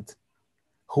deliberate.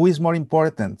 Who is more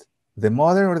important, the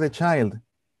mother or the child?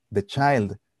 The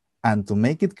child. And to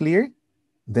make it clear,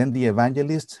 then the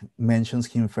evangelist mentions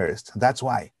him first. That's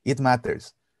why it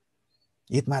matters.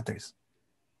 It matters.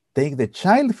 Take the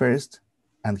child first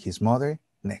and his mother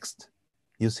next.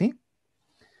 You see?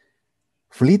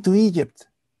 Flee to Egypt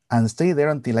and stay there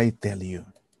until I tell you.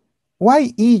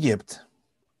 Why Egypt?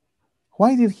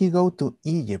 Why did he go to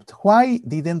Egypt? Why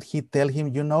didn't he tell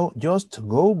him, just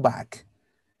go back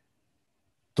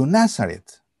to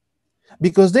Nazareth?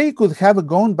 Because they could have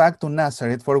gone back to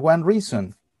Nazareth for one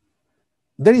reason.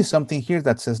 There is something here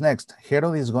that says next,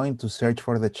 Herod is going to search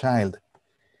for the child.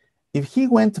 If he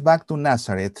went back to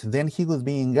Nazareth, then he would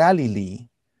be in Galilee.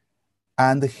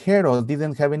 And Herod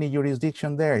didn't have any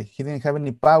jurisdiction there. He didn't have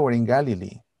any power in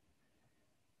Galilee.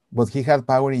 But he had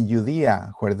power in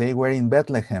Judea, where they were in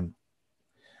Bethlehem.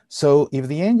 So if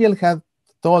the angel had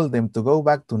told them to go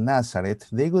back to Nazareth,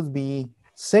 they would be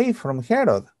safe from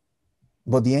Herod.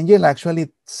 But the angel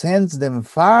actually sends them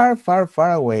far, far,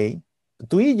 far away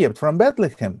to Egypt from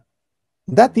Bethlehem.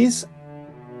 That is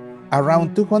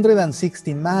around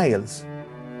 260 miles.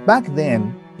 Back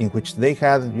then, in which they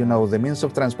had, the means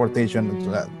of transportation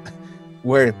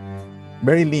were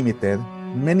very limited,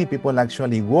 many people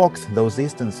actually walked those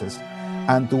distances.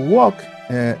 And to walk,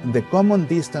 the common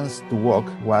distance to walk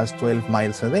was 12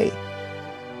 miles a day.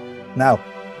 Now,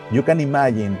 you can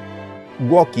imagine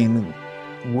walking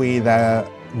with a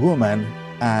woman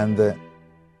and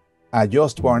a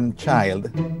just born child.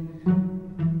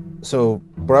 So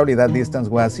probably that distance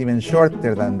was even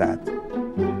shorter than that.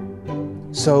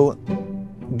 So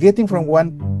getting from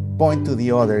one point to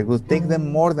the other would take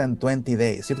them more than 20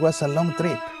 days. It was a long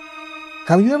trip.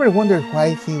 Have you ever wondered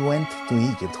why he went to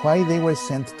Egypt? Why they were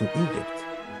sent to Egypt?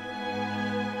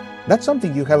 That's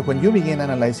something you have when you begin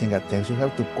analyzing a text. You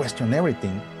have to question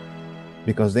everything,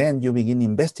 because then you begin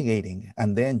investigating,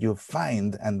 and then you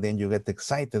find, and then you get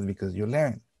excited because you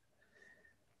learn.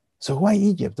 So why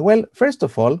Egypt? Well, first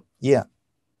of all,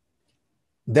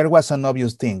 there was an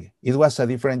obvious thing. It was a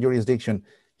different jurisdiction.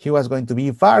 He was going to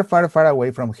be far, far, far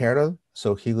away from Herod,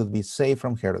 so he would be safe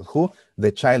from Herod. Who?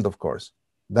 The child, of course.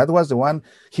 That was the one.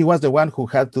 He was the one who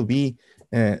had to be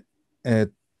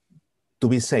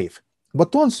safe.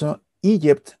 But also,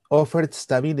 Egypt offered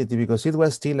stability because it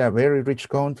was still a very rich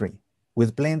country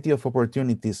with plenty of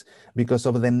opportunities because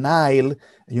of the Nile.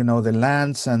 The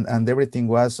lands and everything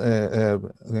was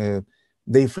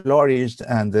they flourished,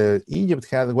 and Egypt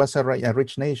was a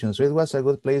rich nation, so it was a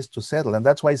good place to settle. And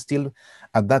that's why still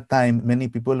at that time many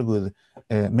people would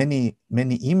many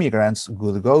immigrants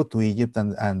would go to Egypt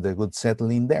and would settle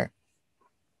in there.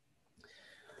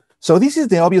 So this is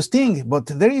the obvious thing, but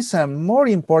there is a more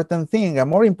important thing, a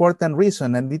more important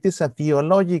reason, and it is a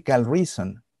theological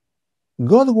reason.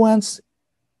 God wants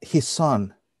his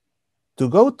son to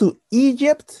go to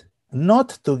Egypt,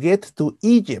 not to get to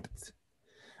Egypt,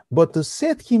 but to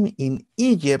set him in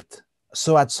Egypt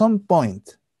so at some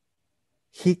point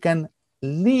he can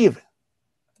leave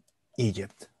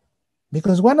Egypt.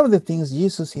 Because one of the things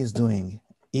Jesus is doing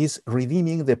is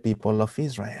redeeming the people of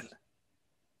Israel,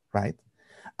 right?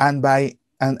 And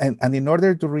in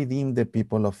order to redeem the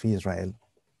people of Israel,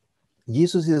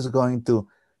 Jesus is going to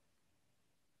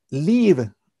leave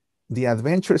the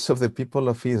adventures of the people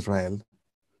of Israel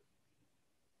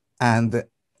and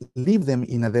leave them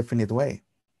in a definite way.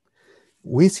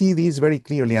 We see this very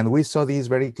clearly, and we saw this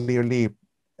very clearly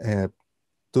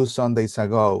 2 Sundays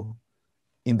ago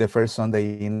in the first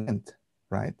Sunday in Lent.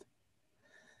 right?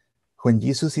 When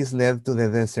Jesus is led to the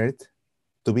desert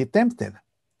to be tempted.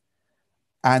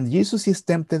 And Jesus is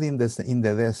tempted in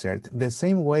the desert the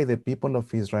same way the people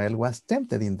of Israel was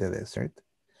tempted in the desert.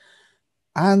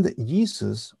 And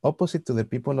Jesus, opposite to the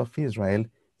people of Israel,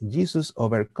 Jesus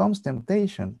overcomes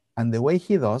temptation. And the way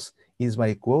he does is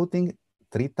by quoting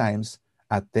 3 times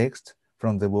a text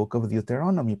from the book of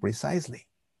Deuteronomy precisely.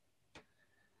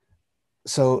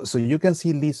 So you can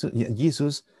see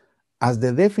Jesus as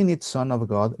the definite Son of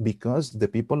God, because the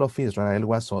people of Israel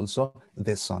was also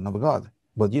the Son of God.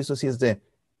 But Jesus is the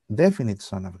definite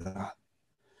Son of God.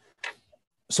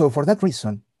 So for that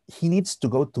reason, he needs to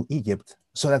go to Egypt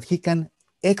so that he can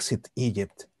exit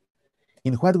Egypt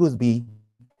in what would be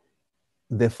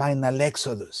the final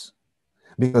Exodus.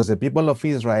 Because the people of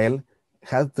Israel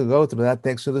had to go through that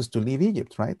Exodus to leave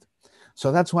Egypt, right?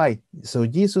 So that's why. So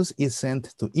Jesus is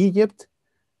sent to Egypt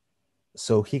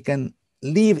so he can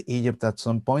leave Egypt at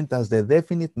some point as the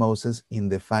definite Moses in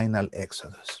the final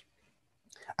Exodus.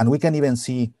 And we can even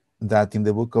see that in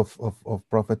the book of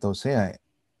Prophet Hosea,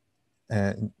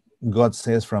 God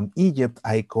says, from Egypt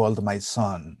I called my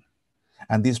son.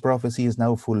 And this prophecy is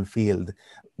now fulfilled.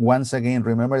 Once again,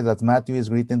 remember that Matthew is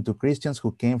written to Christians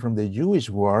who came from the Jewish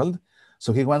world.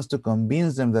 So he wants to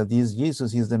convince them that this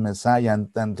Jesus is the Messiah,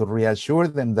 and to reassure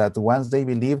them that once they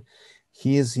believe,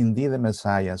 he is indeed the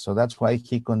Messiah. So that's why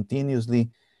he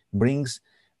continuously brings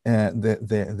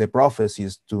the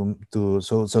prophecies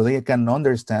so they can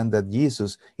understand that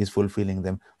Jesus is fulfilling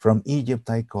them. From Egypt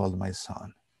I called my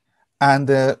son.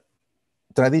 And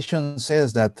tradition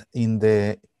says that in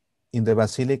the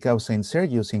Basilica of St.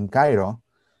 Sergius in Cairo,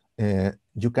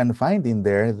 you can find in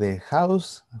there the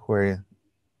house where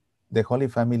the Holy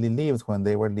Family lived when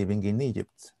they were living in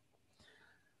Egypt.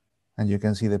 And you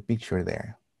can see the picture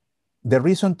there. The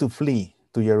reason to flee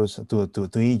to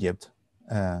Egypt,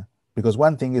 because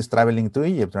one thing is traveling to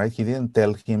Egypt, right? He didn't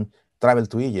tell him, travel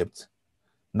to Egypt.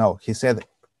 No, he said,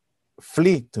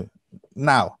 flee to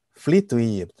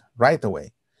Egypt right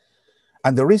away.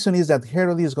 And the reason is that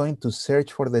Herod is going to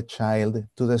search for the child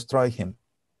to destroy him.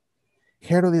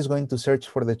 Herod is going to search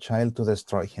for the child to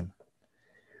destroy him.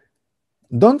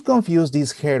 Don't confuse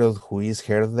this Herod, who is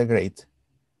Herod the Great,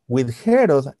 with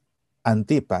Herod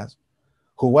Antipas,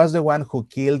 who was the one who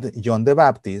killed John the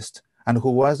Baptist and who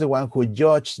was the one who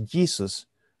judged Jesus.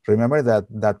 Remember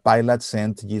that Pilate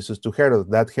sent Jesus to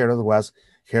Herod. That Herod was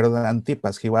Herod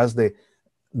Antipas. He was the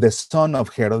son of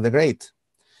Herod the Great.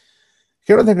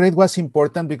 Herod the Great was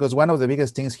important because one of the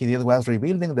biggest things he did was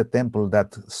rebuilding the temple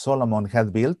that Solomon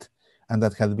had built and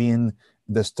that had been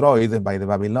destroyed by the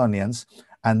Babylonians.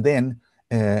 And then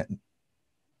with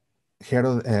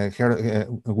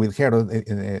Herod,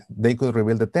 they could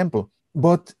rebuild the temple.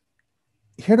 But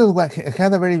Herod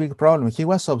had a very big problem. He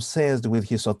was obsessed with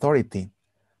his authority,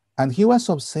 and he was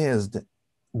obsessed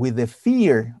with the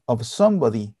fear of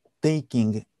somebody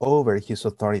taking over his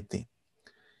authority.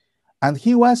 And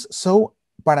he was so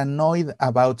paranoid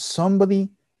about somebody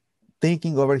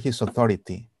taking over his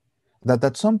authority that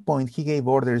at some point he gave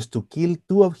orders to kill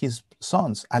 2 of his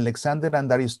sons, Alexander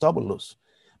and Aristobulus,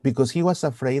 because he was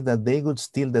afraid that they would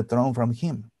steal the throne from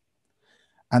him.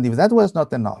 And if that was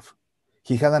not enough,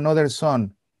 he had another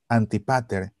son,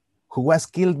 Antipater, who was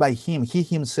killed by him. He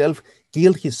himself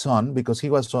killed his son because he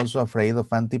was also afraid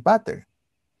of Antipater.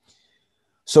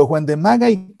 So when the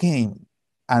Magi came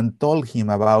and told him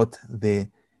about the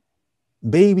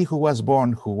baby who was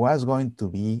born, who was going to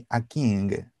be a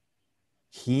king,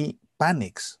 he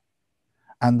panics.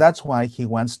 And that's why he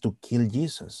wants to kill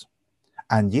Jesus.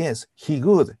 And yes, he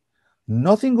would.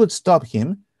 Nothing would stop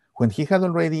him when he had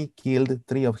already killed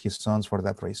 3 of his sons for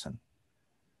that reason.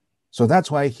 So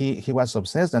that's why he was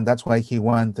obsessed, and that's why he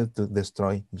wanted to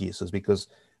destroy Jesus, because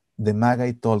the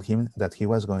Magi told him that he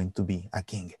was going to be a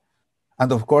king.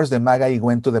 And of course, the Magi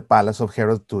went to the palace of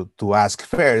Herod to ask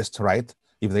first, right?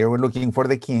 If they were looking for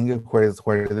the king,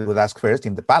 where they would ask first?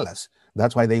 In the palace.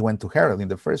 That's why they went to Herod in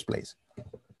the first place.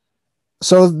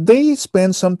 So they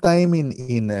spent some time in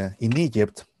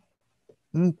Egypt.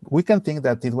 We can think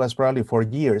that it was probably for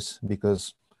years,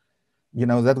 because,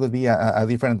 that would be a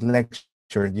different lecture.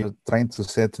 You're trying to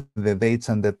set the dates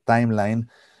and the timeline,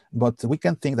 but we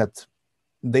can think that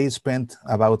they spent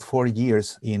about 4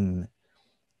 years in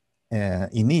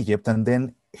Egypt, and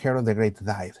then Herod the Great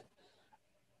died.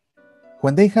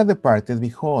 When they had departed,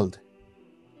 behold,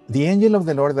 the angel of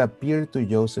the Lord appeared to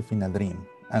Joseph in a dream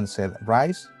and said,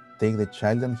 rise, take the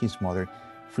child and his mother,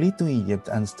 flee to Egypt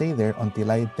and stay there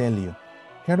until I tell you.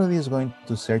 Herod is going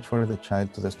to search for the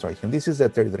child to destroy him. This is the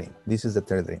third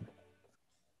dream.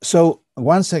 So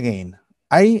once again,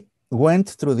 I went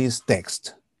through this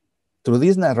text, through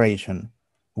this narration,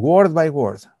 word by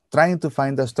word, trying to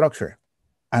find the structure.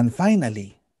 And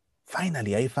finally,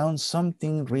 I found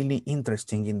something really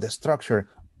interesting in the structure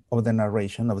of the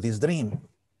narration of this dream.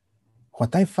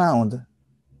 What I found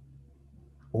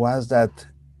was that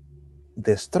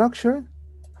the structure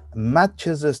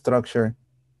matches the structure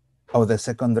of the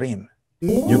second dream.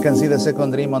 You can see the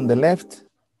second dream on the left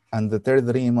and the third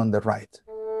dream on the right.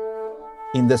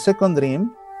 In the second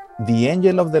dream, the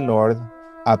angel of the Lord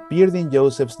appeared in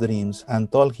Joseph's dreams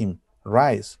and told him,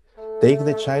 "Rise, take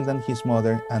the child and his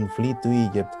mother and flee to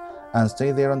Egypt and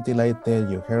stay there until I tell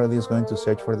you. Herod is going to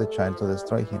search for the child to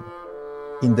destroy him."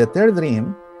 In the third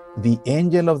dream, the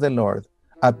angel of the Lord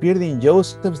appeared in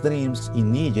Joseph's dreams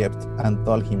in Egypt and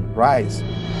told him, "Rise,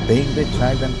 take the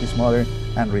child and his mother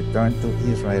and return to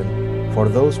Israel, for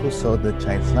those who sought the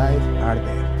child's life are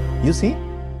dead." You see?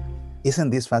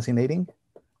 Isn't this fascinating?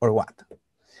 Or what?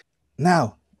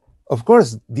 Now, of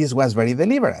course, this was very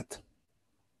deliberate.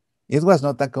 It was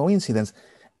not a coincidence,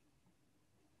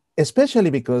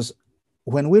 especially because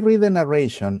when we read the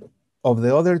narration of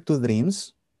the other two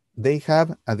dreams, they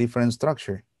have a different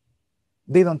structure.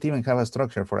 They don't even have a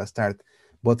structure for a start.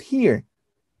 But here,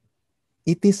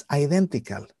 it is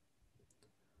identical.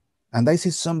 And I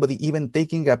see somebody even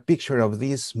taking a picture of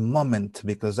this moment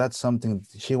because that's something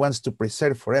she wants to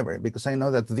preserve forever. Because I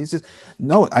know that this is,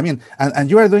 no, I mean, and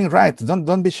you are doing right.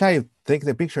 Don't be shy, take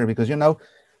the picture, because you know,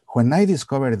 when I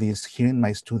discovered this here in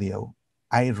my studio,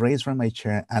 I raised from my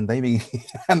chair and I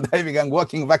began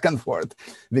walking back and forth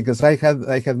because I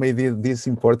had made this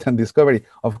important discovery.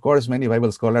 Of course, many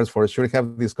Bible scholars for sure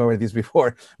have discovered this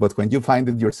before, but when you find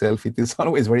it yourself, it is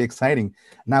always very exciting.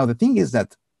 Now, the thing is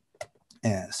that,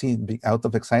 see, out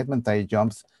of excitement, I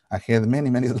jumped ahead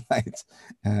many slides.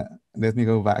 Let me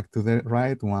go back to the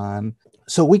right one.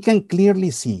 So we can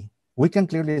clearly see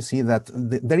that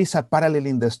there is a parallel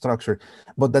in the structure,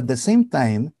 but at the same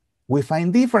time, we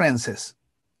find differences.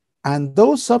 And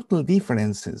those subtle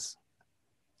differences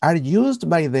are used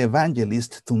by the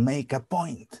evangelist to make a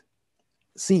point.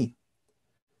 See,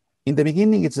 in the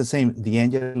beginning, it's the same, the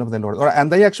angel of the Lord.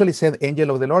 And I actually said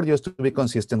angel of the Lord just to be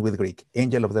consistent with Greek.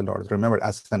 Angel of the Lord, remember,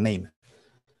 as a name.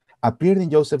 Appeared in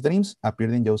Joseph's dreams,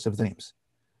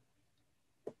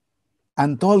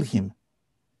 and told him,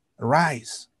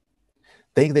 "Rise,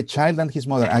 take the child and his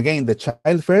mother." Again, the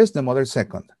child first, the mother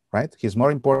second, right? He's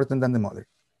more important than the mother.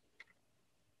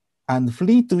 "And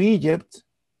flee to Egypt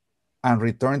and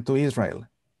return to Israel."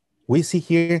 We see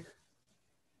here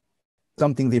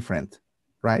something different,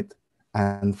 right?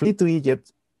 And flee to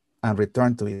Egypt and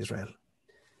return to Israel.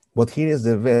 But here is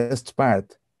the best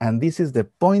part, and this is the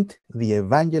point the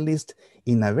evangelist,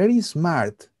 in a very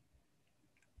smart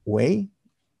way,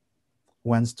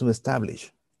 wants to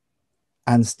establish.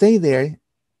 "And stay there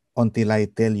until I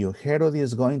tell you. Herod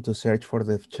is going to search for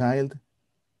the child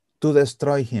to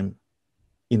destroy him."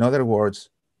 In other words,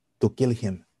 to kill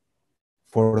him.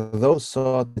 "For those who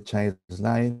sought the child's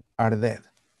life are dead."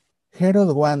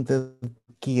 Herod wanted to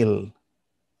kill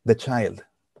the child.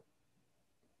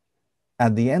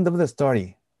 At the end of the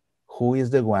story, who is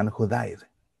the one who died?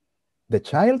 The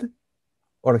child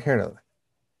or Herod?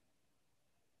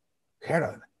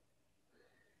 Herod.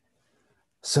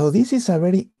 So this is a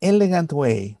very elegant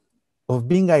way of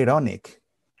being ironic.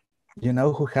 You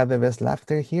know who had the best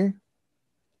laughter here?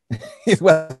 It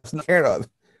was not Herod,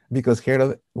 because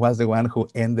Herod was the one who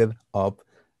ended up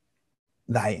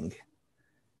dying.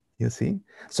 You see?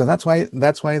 So that's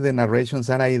why the narrations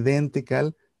are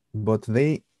identical, but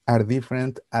they are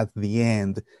different at the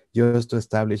end, just to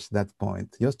establish that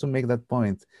point, just to make that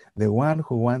point. The one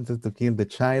who wanted to kill the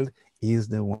child is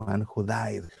the one who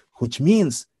died, which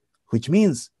means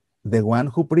the one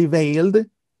who prevailed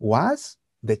was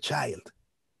the child.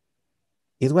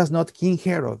 It was not King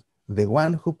Herod. The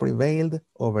one who prevailed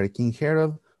over King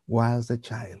Herod was the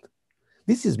child.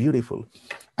 This is beautiful.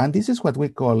 And this is what we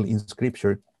call in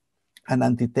scripture an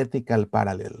antithetical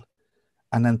parallel.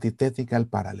 An antithetical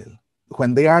parallel.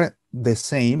 When they are the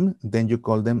same, then you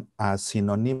call them a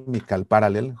synonymical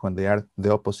parallel. When they are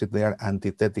the opposite, they are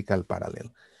antithetical parallel.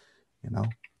 You know.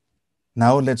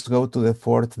 Now let's go to the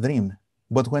fourth dream.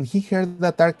 "But when he heard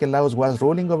that Archelaus was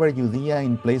ruling over Judea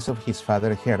in place of his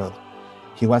father Herod,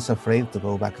 he was afraid to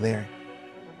go back there.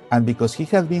 And because he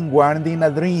had been warned in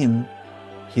a dream,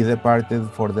 he departed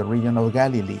for the region of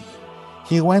Galilee.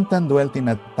 He went and dwelt in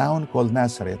a town called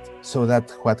Nazareth, so that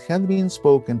what had been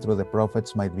spoken through the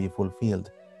prophets might be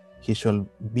fulfilled. He shall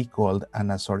be called a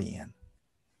Nazarene."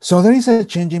 So there is a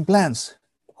change in plans,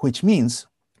 which means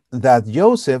that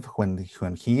Joseph, when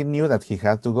he knew that he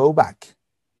had to go back,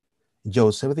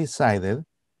 Joseph decided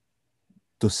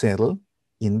to settle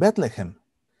in Bethlehem.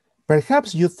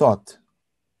 Perhaps you thought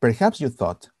Perhaps you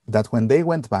thought that when they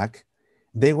went back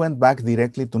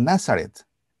directly to Nazareth,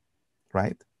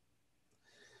 right?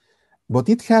 But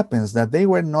it happens that they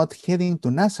were not heading to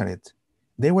Nazareth.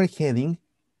 They were heading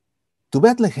to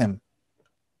Bethlehem.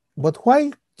 But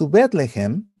why to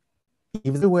Bethlehem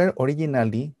if they were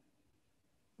originally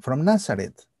from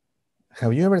Nazareth?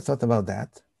 Have you ever thought about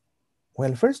that?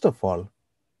 Well, first of all,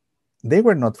 they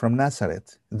were not from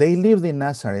Nazareth. They lived in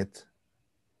Nazareth,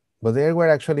 but they were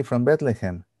actually from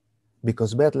Bethlehem,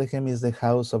 because Bethlehem is the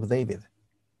house of David,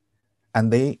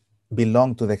 and they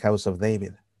belong to the house of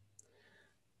David.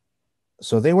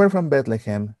 So they were from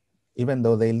Bethlehem, even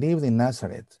though they lived in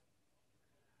Nazareth.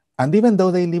 And even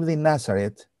though they lived in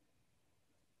Nazareth,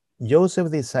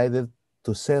 Joseph decided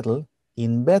to settle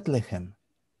in Bethlehem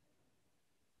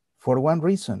for one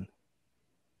reason: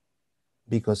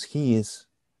 because he is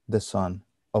the son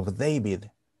of David,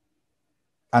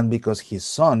 and because his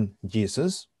son,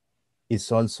 Jesus,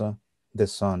 is also the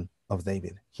son of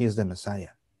David. He is the Messiah.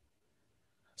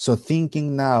 So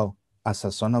thinking now as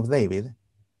a son of David,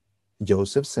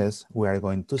 Joseph says, we are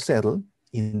going to settle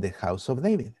in the house of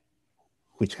David,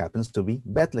 which happens to be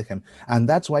Bethlehem. And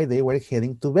that's why they were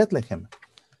heading to Bethlehem.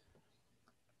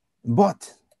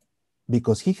 But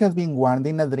because he had been warned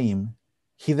in a dream,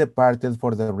 he departed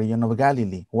for the region of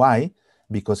Galilee. Why?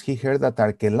 Because he heard that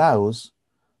Archelaus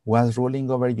was ruling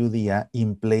over Judea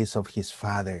in place of his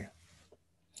father.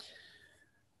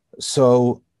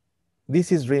 So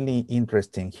this is really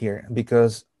interesting here,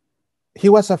 because he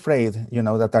was afraid,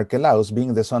 that Archelaus,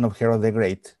 being the son of Herod the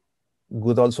Great,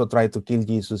 would also try to kill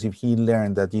Jesus if he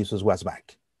learned that Jesus was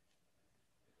back,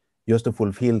 just to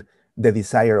fulfill the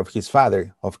desire of his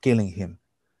father of killing him.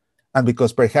 And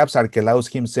because perhaps Archelaus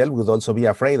himself would also be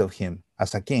afraid of him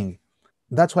as a king.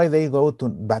 That's why they go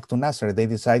back to Nazareth. They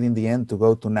decide in the end to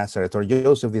go to Nazareth, or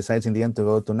Joseph decides in the end to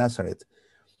go to Nazareth.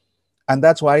 And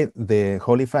that's why the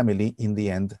Holy Family in the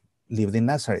end lived in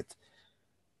Nazareth.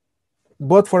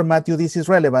 But for Matthew, this is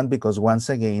relevant because once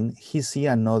again, he sees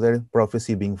another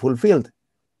prophecy being fulfilled.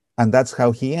 And that's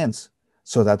how he ends.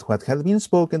 So that what had been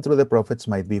spoken through the prophets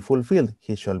might be fulfilled.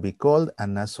 He shall be called a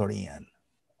Nazarene.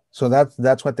 So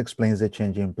that's what explains the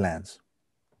change in plans.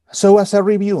 So as a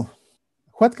review,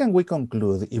 what can we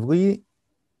conclude if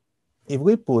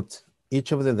we put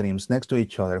each of the dreams next to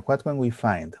each other? What can we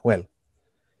find? Well,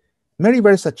 Mary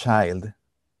bears a child,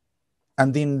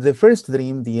 and in the first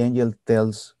dream, the angel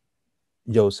tells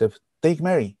Joseph, take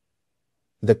Mary.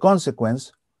 The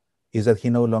consequence is that he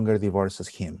no longer divorces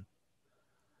him.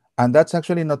 And that's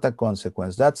actually not a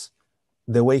consequence. That's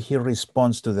the way he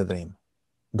responds to the dream.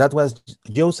 That was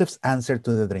Joseph's answer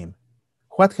to the dream.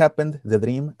 What happened, the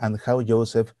dream, and how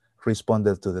Joseph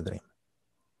responded to the dream.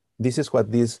 This is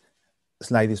what this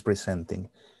slide is presenting.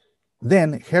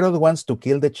 Then Herod wants to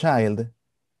kill the child.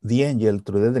 The angel,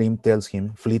 through the dream, tells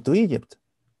him, flee to Egypt.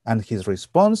 And his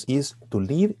response is to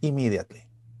leave immediately.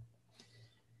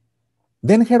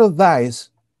 Then Herod dies,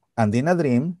 and in a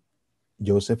dream,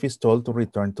 Joseph is told to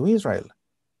return to Israel.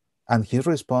 And his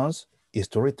response is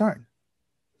to return.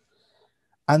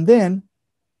 And then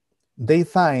they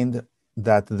find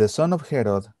that the son of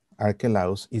Herod,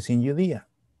 Archelaus, is in Judea.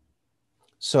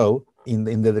 So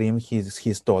in the dream,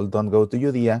 he's told, don't go to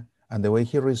Judea. And the way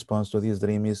he responds to this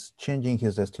dream is changing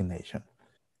his destination.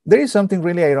 There is something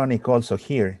really ironic also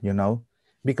here,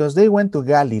 because they went to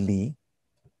Galilee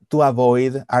to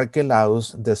avoid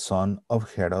Archelaus, the son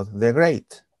of Herod the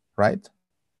Great, right?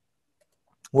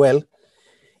 Well,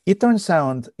 it turns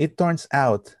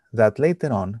out that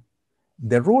later on,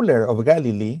 the ruler of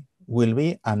Galilee will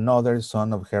be another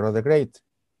son of Herod the Great,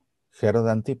 Herod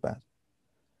Antipas.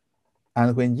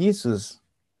 And when Jesus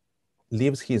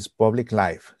lives his public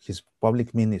life, his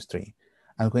public ministry,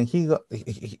 and when he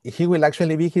will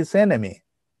actually be his enemy.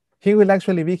 He will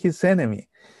actually be his enemy.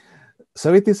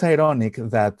 So it is ironic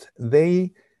that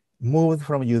they moved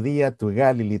from Judea to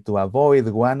Galilee to avoid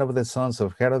one of the sons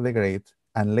of Herod the Great,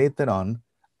 and later on,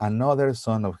 another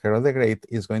son of Herod the Great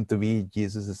is going to be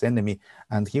Jesus' enemy,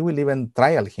 and he will even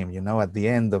trial him, at the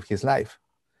end of his life.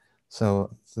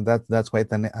 So that's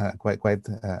quite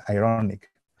ironic.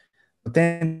 But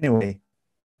anyway,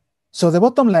 so the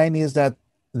bottom line is that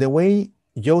the way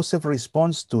Joseph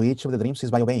responds to each of the dreams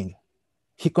is by obeying.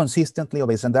 He consistently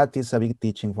obeys, and that is a big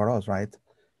teaching for us, right?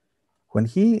 When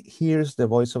he hears the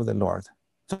voice of the Lord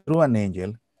through an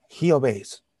angel, he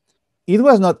obeys. It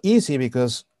was not easy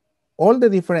because all the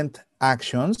different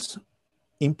actions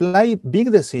imply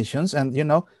big decisions and,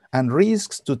 and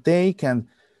risks to take. And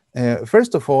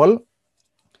first of all,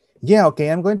 yeah, okay,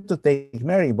 I'm going to take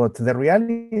Mary, but the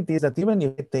reality is that even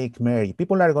if I take Mary,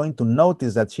 people are going to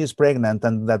notice that she's pregnant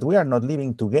and that we are not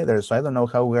living together. So I don't know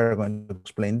how we are going to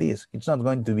explain this. It's not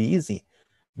going to be easy.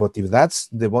 But if that's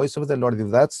the voice of the Lord,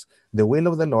 if that's the will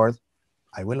of the Lord,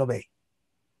 I will obey.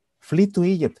 Flee to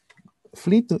Egypt.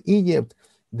 Flee to Egypt.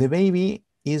 The baby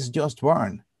is just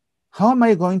born. How am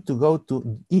I going to go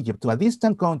to Egypt, to a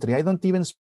distant country? I don't even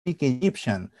speak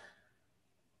Egyptian,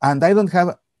 and I don't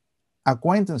have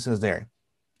acquaintances there.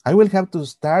 I will have to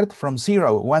start from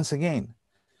zero once again.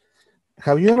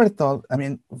 Have you ever thought, I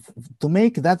mean, to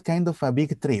make that kind of a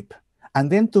big trip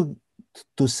and then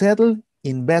to settle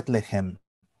in Bethlehem,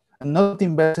 not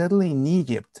in Bethlehem, to settle in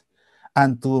Egypt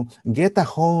and to get a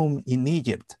home in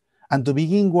Egypt and to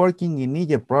begin working in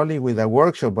Egypt, probably with a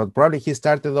workshop, but probably he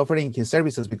started offering his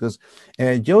services because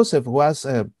Joseph was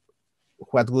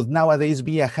what would nowadays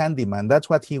be a handyman. That's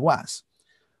what he was.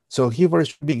 So he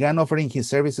first began offering his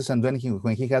services, and then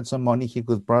when he had some money, he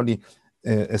could probably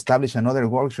establish another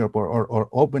workshop or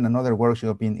open another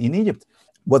workshop in Egypt.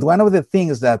 But one of the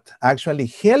things that actually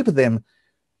helped them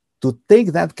to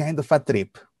take that kind of a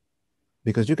trip,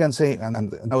 because you can say,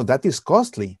 and no, that is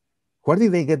costly. Where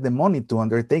did they get the money to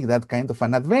undertake that kind of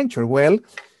an adventure? Well,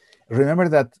 remember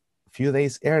that a few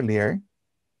days earlier,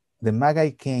 the Magi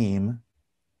came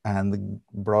and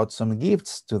brought some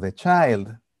gifts to the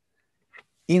child: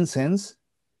 incense,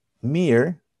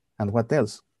 myrrh, and what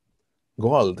else?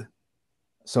 Gold.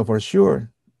 So for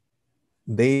sure,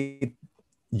 they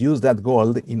use that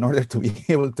gold in order to be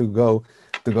able to go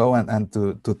and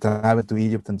to travel to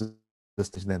Egypt and to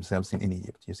establish themselves in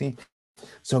Egypt. You see,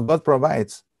 so God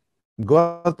provides.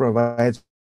 God provides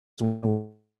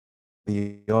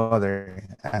the other,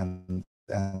 and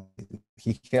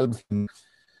He helps them.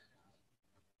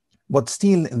 But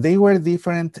still, they were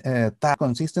different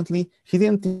consistently. He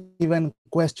didn't even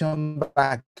question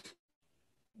back.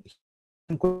 He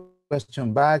didn't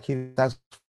question back. He didn't ask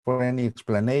for any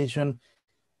explanation.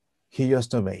 He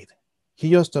just obeyed.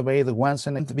 He just obeyed once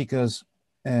and because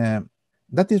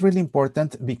that is really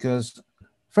important, because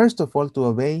first of all, to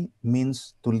obey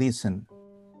means to listen.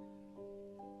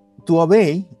 To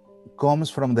obey comes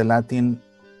from the Latin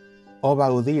ob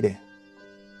audire.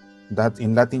 That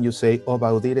in Latin you say ob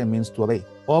audire means to obey.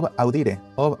 Ob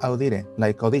audire,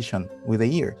 like audition with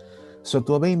the ear. So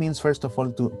to obey means first of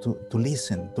all to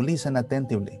listen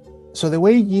attentively. So the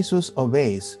way Jesus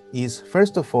obeys is,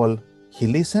 first of all, he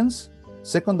listens.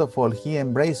 Second of all, he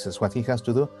embraces what he has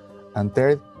to do. And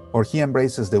third, or he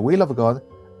embraces the will of God,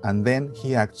 and then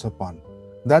he acts upon.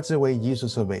 That's the way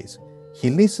Jesus obeys. He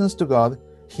listens to God,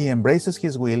 he embraces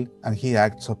his will, and he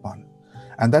acts upon.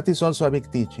 And that is also a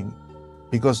big teaching,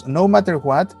 because no matter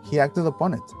what, he acted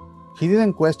upon it. He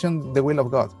didn't question the will of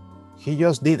God. He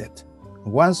just did it.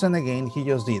 Once and again, he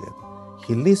just did it.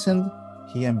 He listened,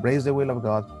 he embraced the will of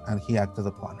God, and he acted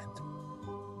upon it.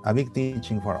 A big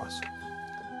teaching for us.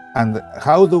 And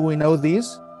how do we know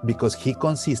this? Because he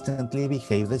consistently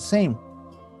behaved the same,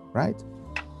 right?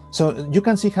 So you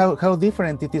can see how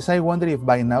different it is. I wonder if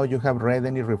by now you have read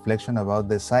any reflection about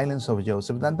the silence of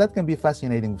Joseph, and that can be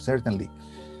fascinating, certainly.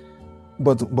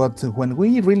 But when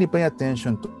we really pay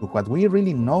attention to what we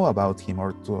really know about him,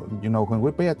 or to, when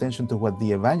we pay attention to what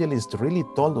the evangelist really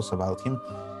told us about him,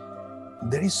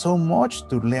 there is so much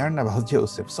to learn about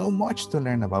Joseph, so much to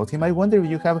learn about him. I wonder if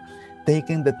you have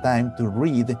taken the time to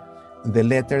read the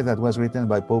letter that was written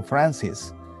by Pope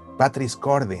Francis, Patris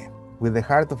Corde, with the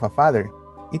heart of a father.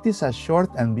 It is a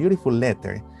short and beautiful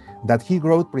letter that he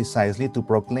wrote precisely to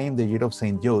proclaim the year of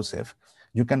Saint Joseph.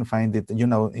 You can find it,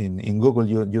 in Google,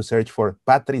 you search for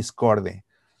Patris Corde,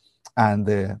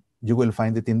 and you will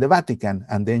find it in the Vatican,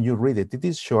 and then you read it. It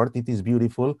is short, it is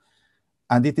beautiful,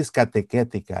 and it is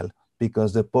catechetical,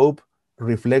 because the Pope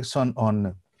reflects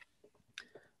on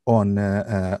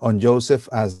Joseph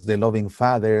as the loving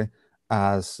father,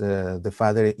 as the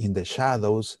father in the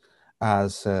shadows,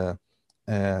 as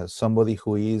somebody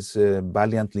who is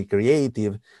valiantly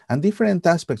creative, and different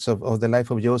aspects of the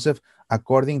life of Joseph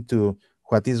according to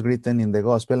what is written in the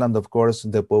gospel. And of course,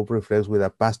 the Pope reflects with a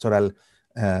pastoral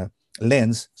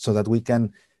lens, so that we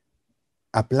can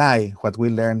apply what we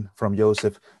learn from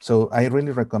Joseph. So I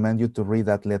really recommend you to read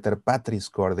that letter, Patris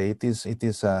Corde. It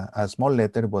is a small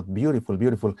letter, but beautiful,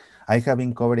 beautiful. I have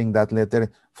been covering that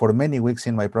letter for many weeks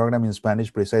in my program in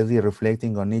Spanish, precisely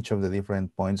reflecting on each of the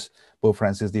different points Pope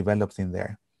Francis developed in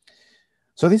there.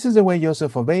 So this is the way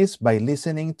Joseph obeys: by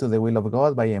listening to the will of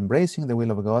God, by embracing the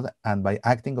will of God, and by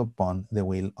acting upon the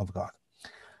will of God.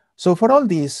 So for all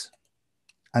this,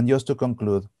 and just to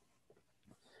conclude,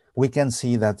 we can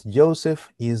see that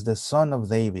Joseph is the son of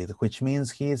David, which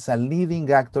means he is a leading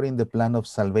actor in the plan of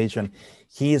salvation.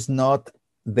 He is not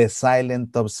the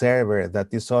silent observer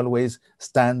that is always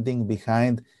standing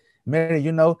behind Mary.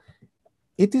 You know,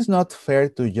 it is not fair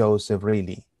to Joseph,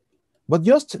 really. But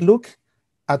just look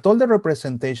at all the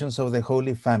representations of the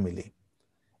Holy Family,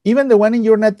 even the one in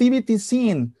your nativity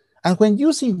scene. And when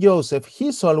you see Joseph,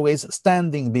 he's always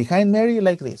standing behind Mary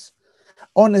like this.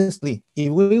 Honestly,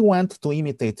 if we want to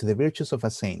imitate the virtues of a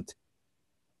saint,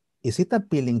 is it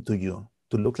appealing to you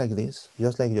to look like this,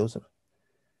 just like Joseph?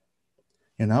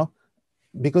 You know,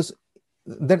 because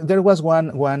there was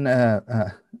one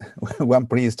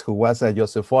priest who was a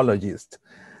Josephologist,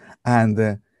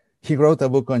 and he wrote a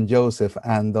book on Joseph,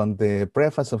 and on the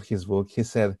preface of his book, he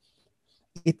said,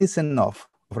 "It is enough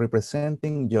of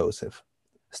representing Joseph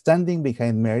standing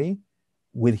behind Mary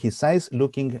with his eyes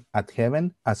looking at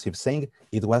heaven as if saying,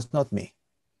 'It was not me.'"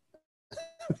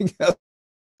 Because,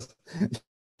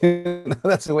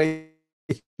 that's the way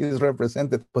he's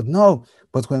represented. But no,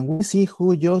 but when we see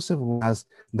who Joseph was,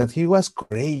 that he was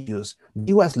courageous,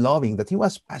 he was loving, that he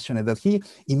was passionate, that he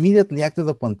immediately acted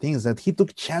upon things, that he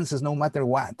took chances no matter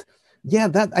what. Yeah,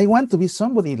 that I want to be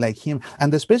somebody like him.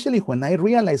 And especially when I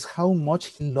realize how much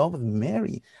he loved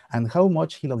Mary and how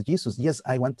much he loved Jesus. Yes,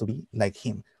 I want to be like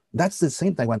him. That's the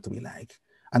saint I want to be like.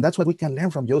 And that's what we can learn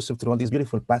from Joseph through all these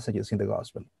beautiful passages in the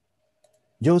gospel.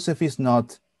 Joseph is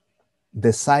not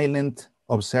the silent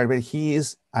observer. He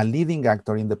is a leading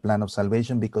actor in the plan of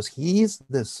salvation because he is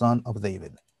the son of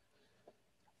David.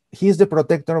 He is the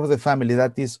protector of the family.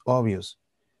 That is obvious.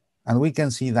 And we can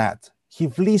see that. He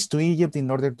flees to Egypt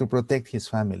in order to protect his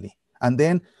family. And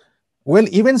then, well,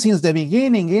 even since the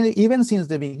beginning,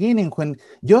 when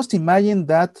just imagine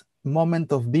that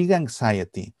moment of big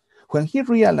anxiety, when he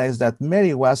realized that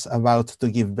Mary was about to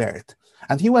give birth,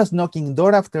 and he was knocking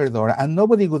door after door, and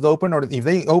nobody would open, or if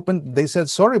they opened, they said,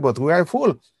 "Sorry, but we are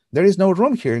full. There is no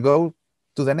room here. Go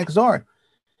to the next door."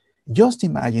 Just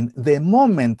imagine the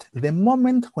moment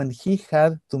when he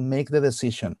had to make the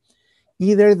decision.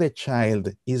 Either the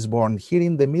child is born here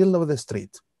in the middle of the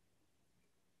street,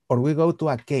 or we go to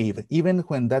a cave, even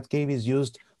when that cave is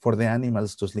used for the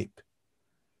animals to sleep.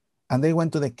 And they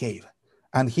went to the cave,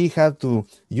 and he had to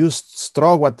use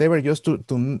straw, whatever, just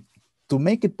to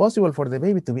make it possible for the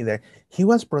baby to be there. He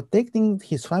was protecting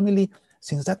his family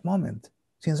since that moment.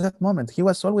 He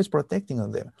was always protecting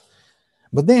them.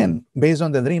 But then, based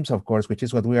on the dreams, of course, which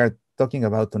is what we are talking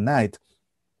about tonight,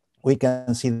 we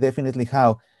can see definitely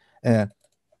how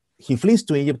he flees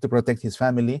to Egypt to protect his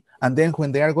family. And then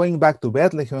when they are going back to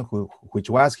Bethlehem, which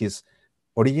was his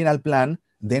original plan,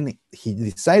 then he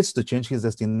decides to change his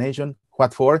destination.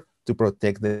 What for? To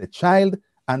protect the child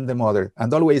and the mother.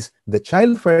 And always the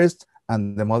child first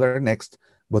and the mother next.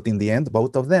 But in the end,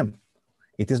 both of them.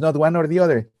 It is not one or the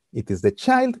other. It is the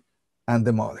child and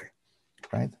the mother,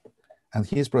 right? And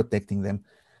he is protecting them.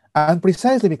 And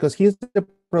precisely because he is the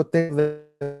protector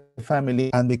of the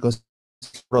family, and because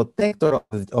he's protector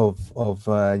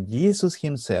of Jesus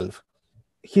himself,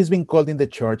 he's been called in the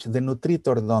church the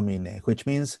Nutritor Domine, which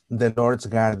means the Lord's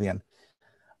guardian.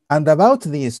 And about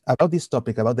this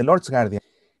topic, about the Lord's guardian,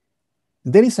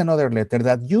 there is another letter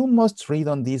that you must read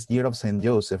on this year of St.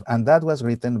 Joseph, and that was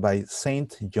written by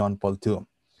Saint John Paul II.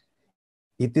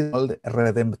 It is called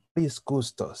Redemptoris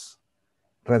Custos.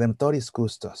 Redemptoris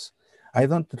Custos. I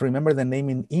don't remember the name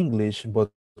in English,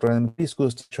 but Redemptoris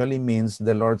Custos actually means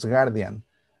the Lord's guardian.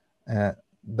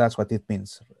 That's what it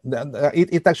means.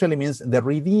 It actually means the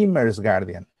Redeemer's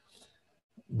guardian.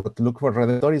 But look for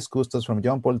Redemptoris Custos from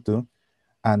John Paul II,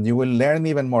 and you will learn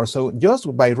even more. So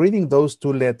just by reading those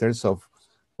two letters of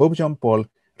Pope John Paul,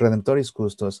 Redemptoris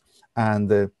Custos,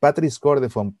 and Patris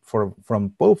Corde from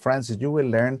Pope Francis, you will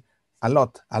learn a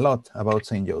lot about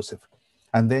St. Joseph.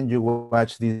 And then you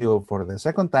watch this video for the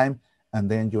second time, and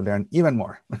then you learn even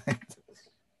more.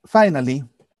 Finally,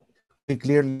 we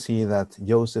clearly see that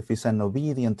Joseph is an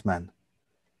obedient man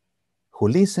who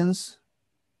listens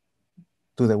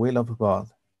to the will of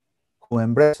God, who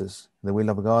embraces the will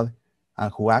of God,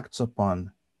 and who acts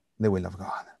upon the will of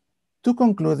God. To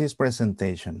conclude this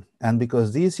presentation, and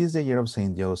because this is the year of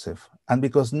St. Joseph, and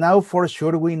because now for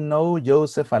sure we know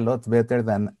Joseph a lot better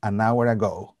than an hour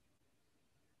ago,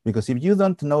 because if you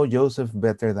don't know Joseph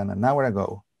better than an hour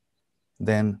ago,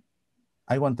 then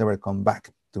I won't ever come back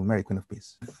to Mary, Queen of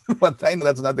Peace. But I know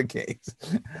that's not the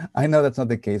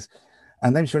case.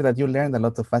 And I'm sure that you learned a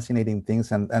lot of fascinating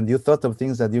things, and you thought of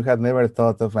things that you had never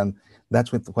thought of, and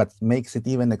that's what makes it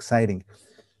even exciting.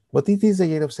 But it is the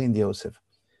year of St. Joseph.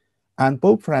 And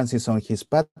Pope Francis, on his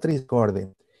Patris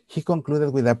Corde, he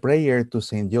concluded with a prayer to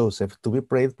St. Joseph to be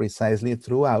prayed precisely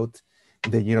throughout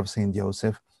the year of Saint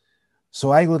Joseph.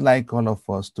 So I would like all of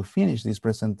us to finish this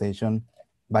presentation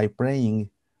by praying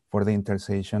for the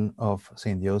intercession of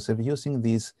Saint Joseph using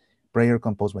this prayer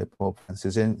composed by Pope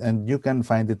Francis. And you can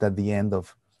find it at the end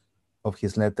of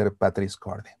his letter, Patris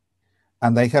Corde.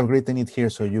 And I have written it here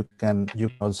so you can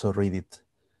also read it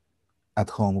at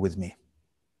home with me.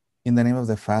 In the name of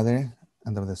the Father,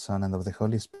 and of the Son, and of the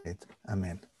Holy Spirit.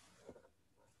 Amen.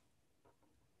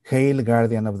 Hail,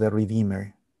 guardian of the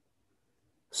Redeemer,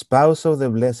 spouse of the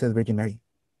Blessed Virgin Mary.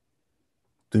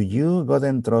 To you God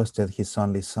entrusted his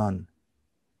only Son.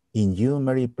 In you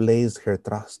Mary placed her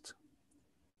trust.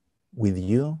 With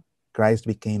you Christ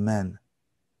became man.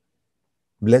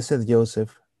 Blessed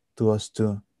Joseph, to us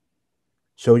too,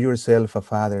 show yourself a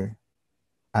father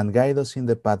and guide us in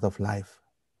the path of life.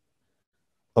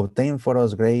 Obtain for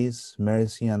us grace,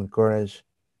 mercy, and courage,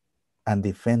 and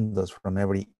defend us from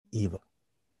every evil.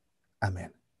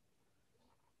 Amen.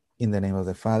 In the name of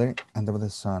the Father, and of the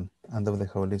Son, and of the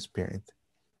Holy Spirit.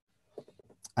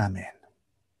 Amen.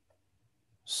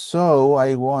 So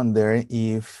I wonder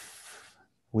if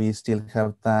we still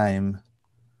have time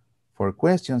for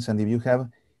questions, and if you have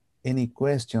any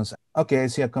questions. Okay, I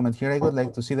see a comment here. I would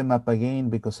like to see the map again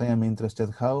because I am interested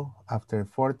how, after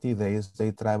 40 days,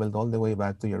 they traveled all the way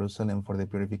back to Jerusalem for the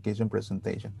purification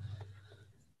presentation.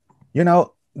 You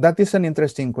know, that is an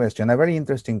interesting question, a very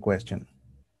interesting question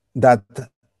that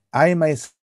I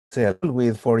myself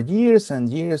with for years and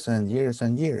years and years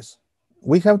and years.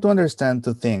 We have to understand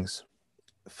two things.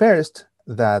 First,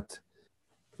 that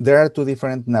there are two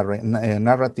different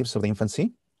narratives of the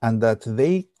infancy, and that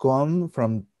they come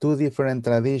from two different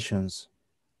traditions.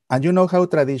 And you know how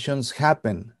traditions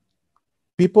happen.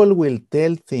 People will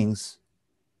tell things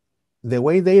the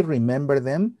way they remember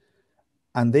them,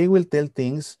 and they will tell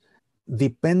things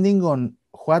depending on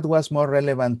what was more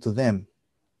relevant to them.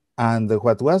 And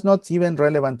what was not even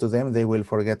relevant to them, they will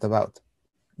forget about.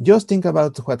 Just think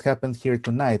about what happened here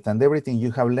tonight and everything you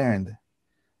have learned.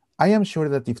 I am sure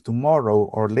that if tomorrow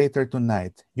or later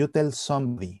tonight you tell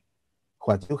somebody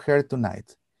what you heard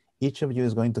tonight, each of you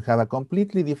is going to have a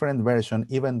completely different version,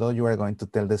 even though you are going to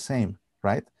tell the same,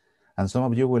 right? And some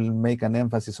of you will make an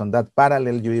emphasis on that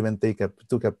parallel you even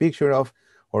took a picture of,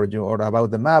 or about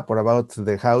the map, or about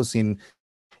the house in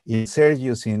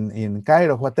Sergius, in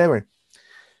Cairo, whatever.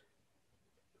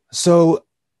 So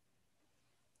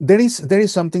there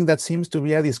is something that seems to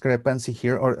be a discrepancy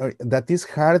here, or that is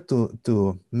hard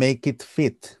to make it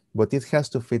fit, but it has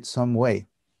to fit some way.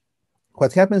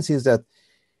 What happens is that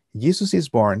Jesus is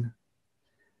born,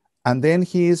 and then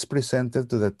he is presented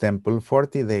to the temple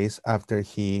 40 days after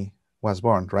he was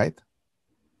born, right?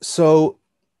 So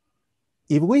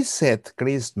if we set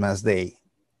Christmas Day,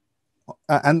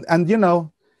 and you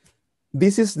know,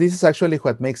 this is actually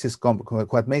what makes it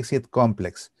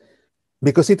complex,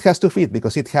 because it has to fit,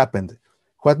 because it happened.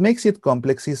 What makes it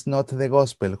complex is not the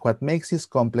gospel. What makes it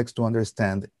complex to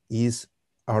understand is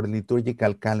our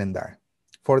liturgical calendar.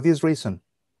 For this reason,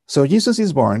 so Jesus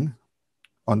is born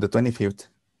on the 25th,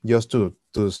 just to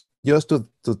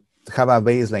have a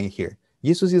baseline here.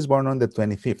 Jesus is born on the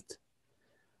 25th.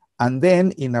 And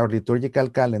then in our liturgical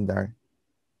calendar,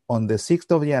 on the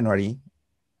 6th of January,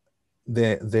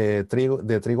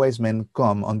 the three wise men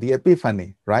come on the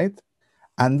Epiphany, right?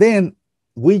 And then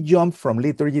we jump from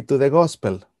liturgy to the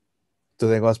gospel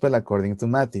according to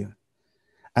Matthew.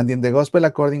 And in the gospel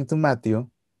according to Matthew,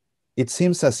 it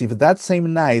seems as if that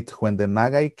same night when the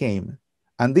Magi came,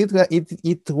 and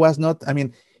it was not, I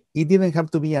mean, it didn't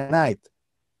have to be a night.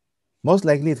 Most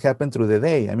likely it happened through the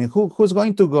day. I mean, who's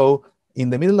going to go in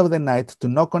the middle of the night to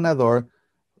knock on a door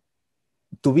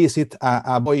to visit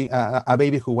a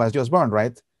baby who was just born,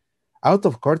 right? Out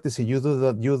of courtesy, you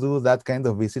do that kind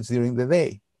of visits during the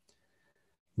day.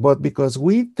 But because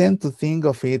we tend to think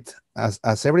of it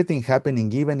as everything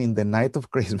happening even in the night of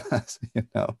Christmas, you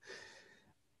know,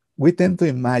 we tend to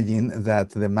imagine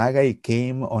that the Magi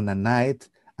came on a night,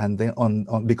 and then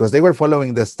because they were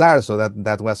following the star, so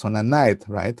that was on a night,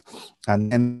 right?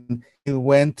 And then he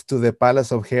went to the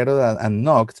palace of Herod and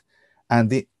knocked,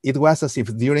 and it was as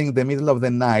if during the middle of the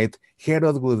night,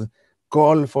 Herod would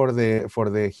call for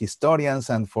the historians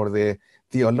and for the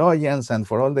theologians and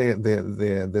for all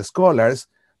the scholars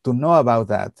to know about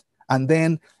that. And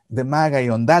then the Magi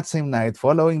on that same night,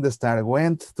 following the star,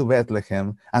 went to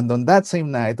Bethlehem. And on that same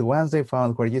night, once they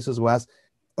found where Jesus was,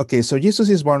 okay, so Jesus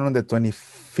is born on the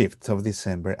 25th of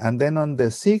December. And then on the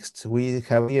 6th, we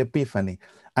have the Epiphany.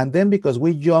 And then because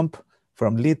we jump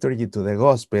from liturgy to the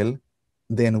gospel,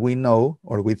 then we know,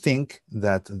 or we think,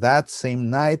 that same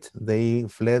night they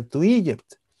fled to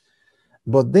Egypt.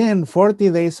 But then 40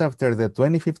 days after the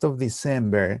 25th of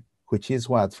December, which is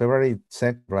what, February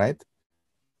 2nd, right?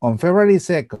 On February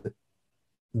 2nd,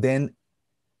 then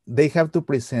they have to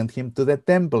present him to the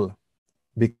temple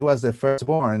because he was the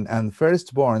firstborn, and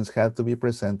firstborns had to be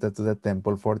presented to the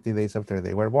temple 40 days after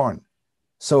they were born.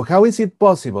 So how is it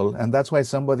possible? And that's why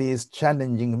somebody is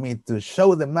challenging me to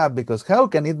show the map, because how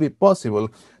can it be possible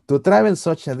to travel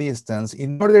such a distance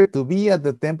in order to be at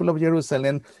the Temple of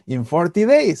Jerusalem in 40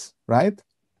 days, right?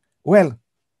 Well,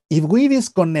 if we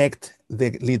disconnect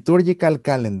the liturgical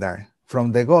calendar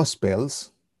from the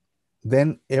Gospels,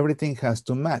 then everything has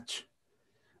to match.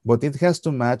 But it has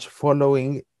to match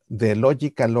following the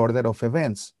logical order of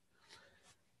events.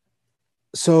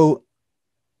 So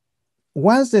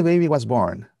once the baby was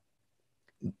born,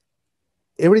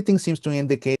 everything seems to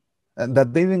indicate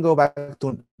that they didn't go back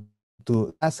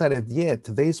to Nazareth yet.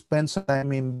 They spent some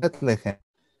time in Bethlehem.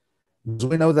 Because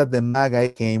we know that the Magi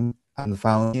came and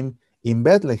found him in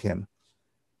Bethlehem,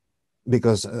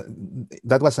 because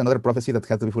that was another prophecy that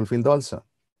had to be fulfilled also.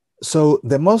 So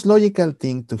the most logical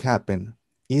thing to happen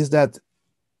is that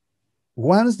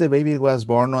once the baby was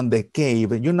born on the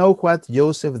cave, you know what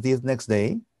Joseph did next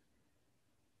day?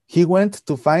 He went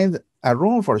to find a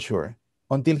room for sure,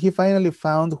 until he finally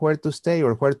found where to stay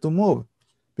or where to move,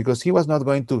 because he was not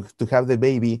going to have the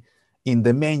baby in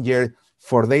the manger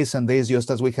for days and days,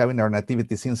 just as we have in our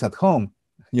nativity scenes at home.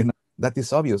 You know, that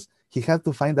is obvious. He had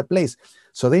to find a place.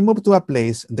 So they moved to a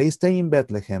place, they stay in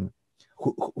Bethlehem,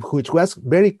 which was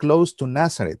very close to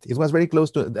Nazareth. It was very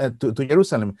close to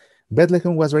Jerusalem.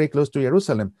 Bethlehem was very close to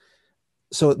Jerusalem.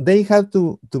 So they had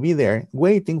to be there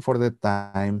waiting for the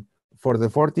time, for the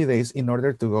 40 days, in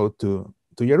order to go to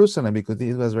Jerusalem, because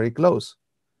it was very close.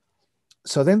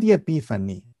 So then the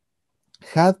Epiphany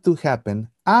had to happen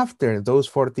after those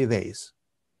 40 days.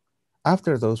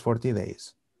 After those 40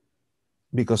 days.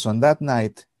 Because on that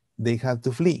night, they had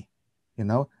to flee. You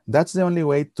know, that's the only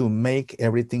way to make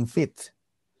everything fit.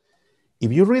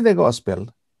 If you read the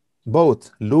gospel,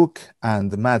 both Luke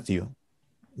and Matthew,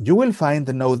 you will find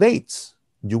no dates.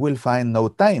 You will find no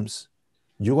times.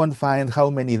 You won't find how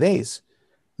many days.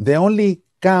 The only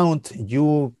count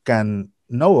you can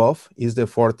know of is the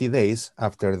 40 days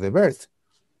after the birth,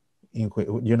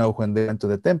 you know, when they went to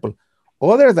the temple.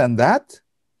 Other than that,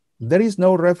 there is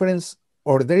no reference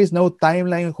or there is no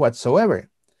timeline whatsoever.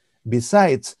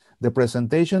 Besides, the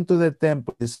presentation to the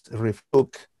temple is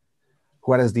referred,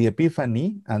 whereas the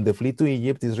Epiphany and the flee to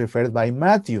Egypt is referred by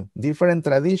Matthew, different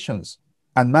traditions.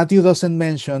 And Matthew doesn't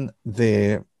mention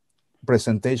the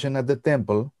presentation at the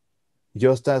temple,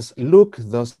 just as Luke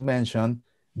does mention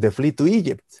the flee to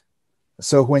Egypt.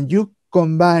 So when you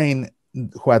combine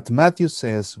what Matthew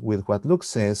says with what Luke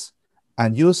says,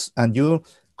 and you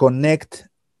connect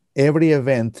every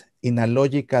event in a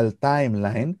logical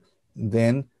timeline,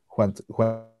 then what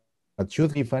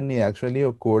should Epiphany actually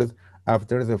occurred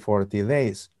after the 40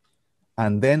 days.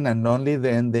 And then and only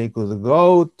then they could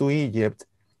go to Egypt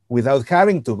without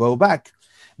having to go back.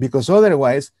 Because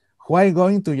otherwise, why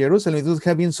going to Jerusalem? It would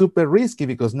have been super risky,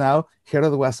 because now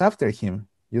Herod was after him.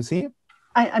 You see?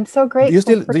 I'm so grateful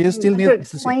do you still need to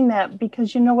explain that,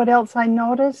 because you know what else I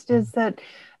noticed is that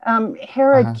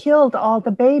Herod killed all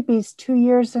the babies 2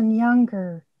 years and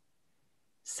younger.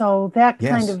 So that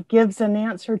kind of gives an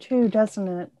answer too, doesn't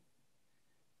it?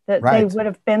 That they would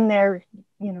have been there,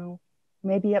 you know,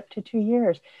 maybe up to 2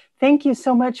 years. Thank you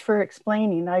so much for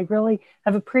explaining. I really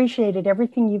have appreciated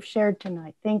everything you've shared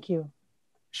tonight. Thank you.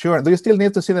 Sure. Do you still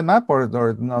need to see the map or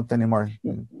not anymore?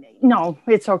 No,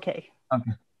 it's okay.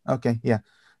 Okay.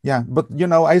 Yeah. But you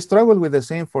know, I struggled with the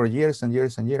same for years and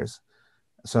years and years.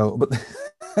 So, but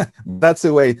that's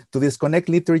the way to disconnect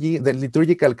liturgy, the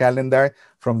liturgical calendar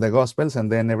from the Gospels,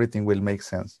 and then everything will make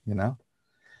sense, you know?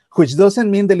 Which doesn't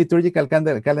mean the liturgical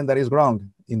calendar is wrong.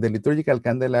 In the liturgical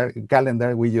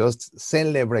calendar, we just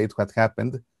celebrate what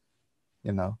happened,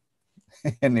 you know?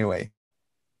 Anyway.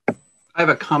 I have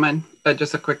a comment,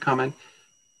 just a quick comment.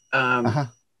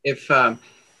 If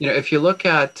you know, if you look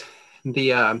at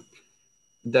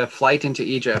the flight into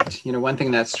Egypt, you know, one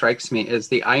thing that strikes me is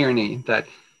the irony that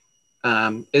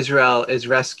Israel is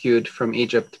rescued from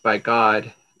Egypt by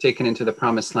God, taken into the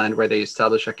promised land where they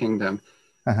establish a kingdom.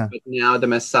 But now the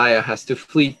Messiah has to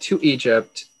flee to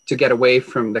Egypt to get away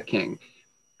from the king.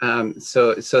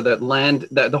 So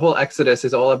the whole Exodus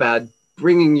is all about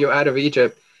bringing you out of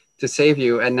Egypt to save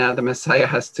you. And now the Messiah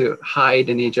has to hide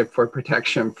in Egypt for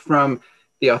protection from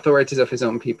the authorities of his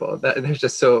own people. They're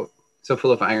just so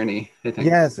full of irony, I think.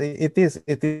 Yes, it is.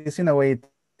 It is in a way, it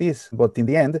is. But in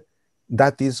the end,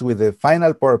 that is with the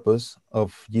final purpose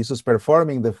of Jesus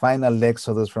performing the final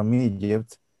exodus from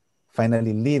Egypt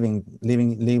finally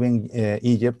leaving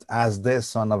Egypt as the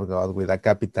Son of God with a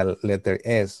capital letter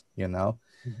S, you know.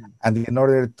 Mm-hmm. And in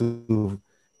order to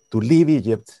leave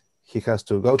Egypt, he has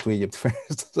to go to Egypt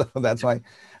first. So that's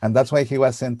why he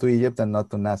was sent to Egypt and not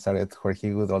to Nazareth, where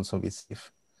he would also be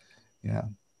safe. Yeah.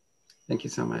 Thank you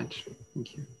so much.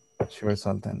 Thank you. Sure,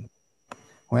 Sultan.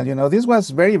 Well, you know, this was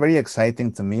very, very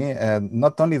exciting to me.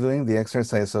 Not only doing the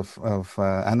exercise of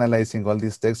analyzing all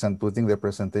these texts and putting the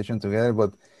presentation together,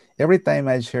 but every time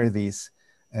I share this,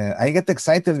 I get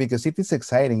excited because it is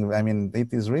exciting. I mean,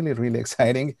 it is really, really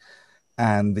exciting.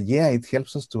 And yeah, it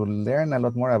helps us to learn a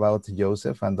lot more about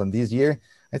Joseph. And on this year,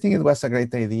 I think it was a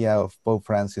great idea of Pope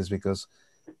Francis, because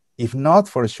if not,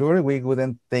 for sure, we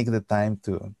wouldn't take the time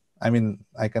to, I mean,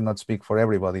 I cannot speak for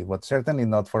everybody, but certainly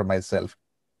not for myself.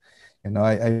 You know,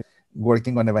 I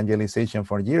working on evangelization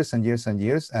for years and years and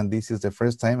years, and this is the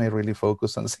first time I really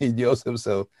focus on St. Joseph.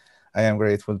 So I am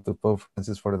grateful to Pope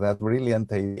Francis for that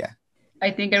brilliant idea.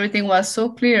 I think everything was so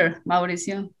clear,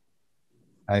 Mauricio.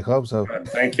 I hope so.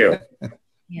 Thank you.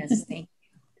 Yes, thank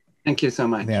you. Thank you so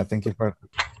much. Yeah, thank you for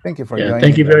yeah, joining.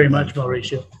 Thank you very much,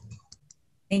 Mauricio.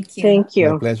 Thank you. Thank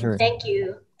you. My pleasure. Thank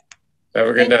you. Have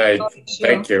a good night.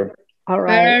 Thank you. All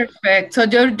right. Perfect. So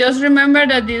just remember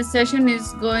that this session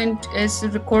is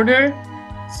recorded,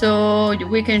 so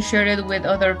we can share it with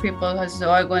other people.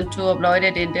 So I'm going to upload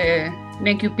it in the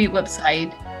MakeUP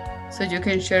website, so you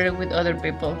can share it with other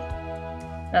people.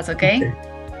 That's okay?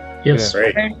 Yes.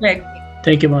 Great. Perfect.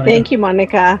 Thank you, Monica. Thank you,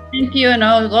 Monica. Thank you.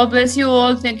 No, God bless you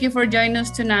all. Thank you for joining us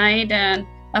tonight, and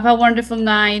have a wonderful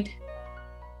night.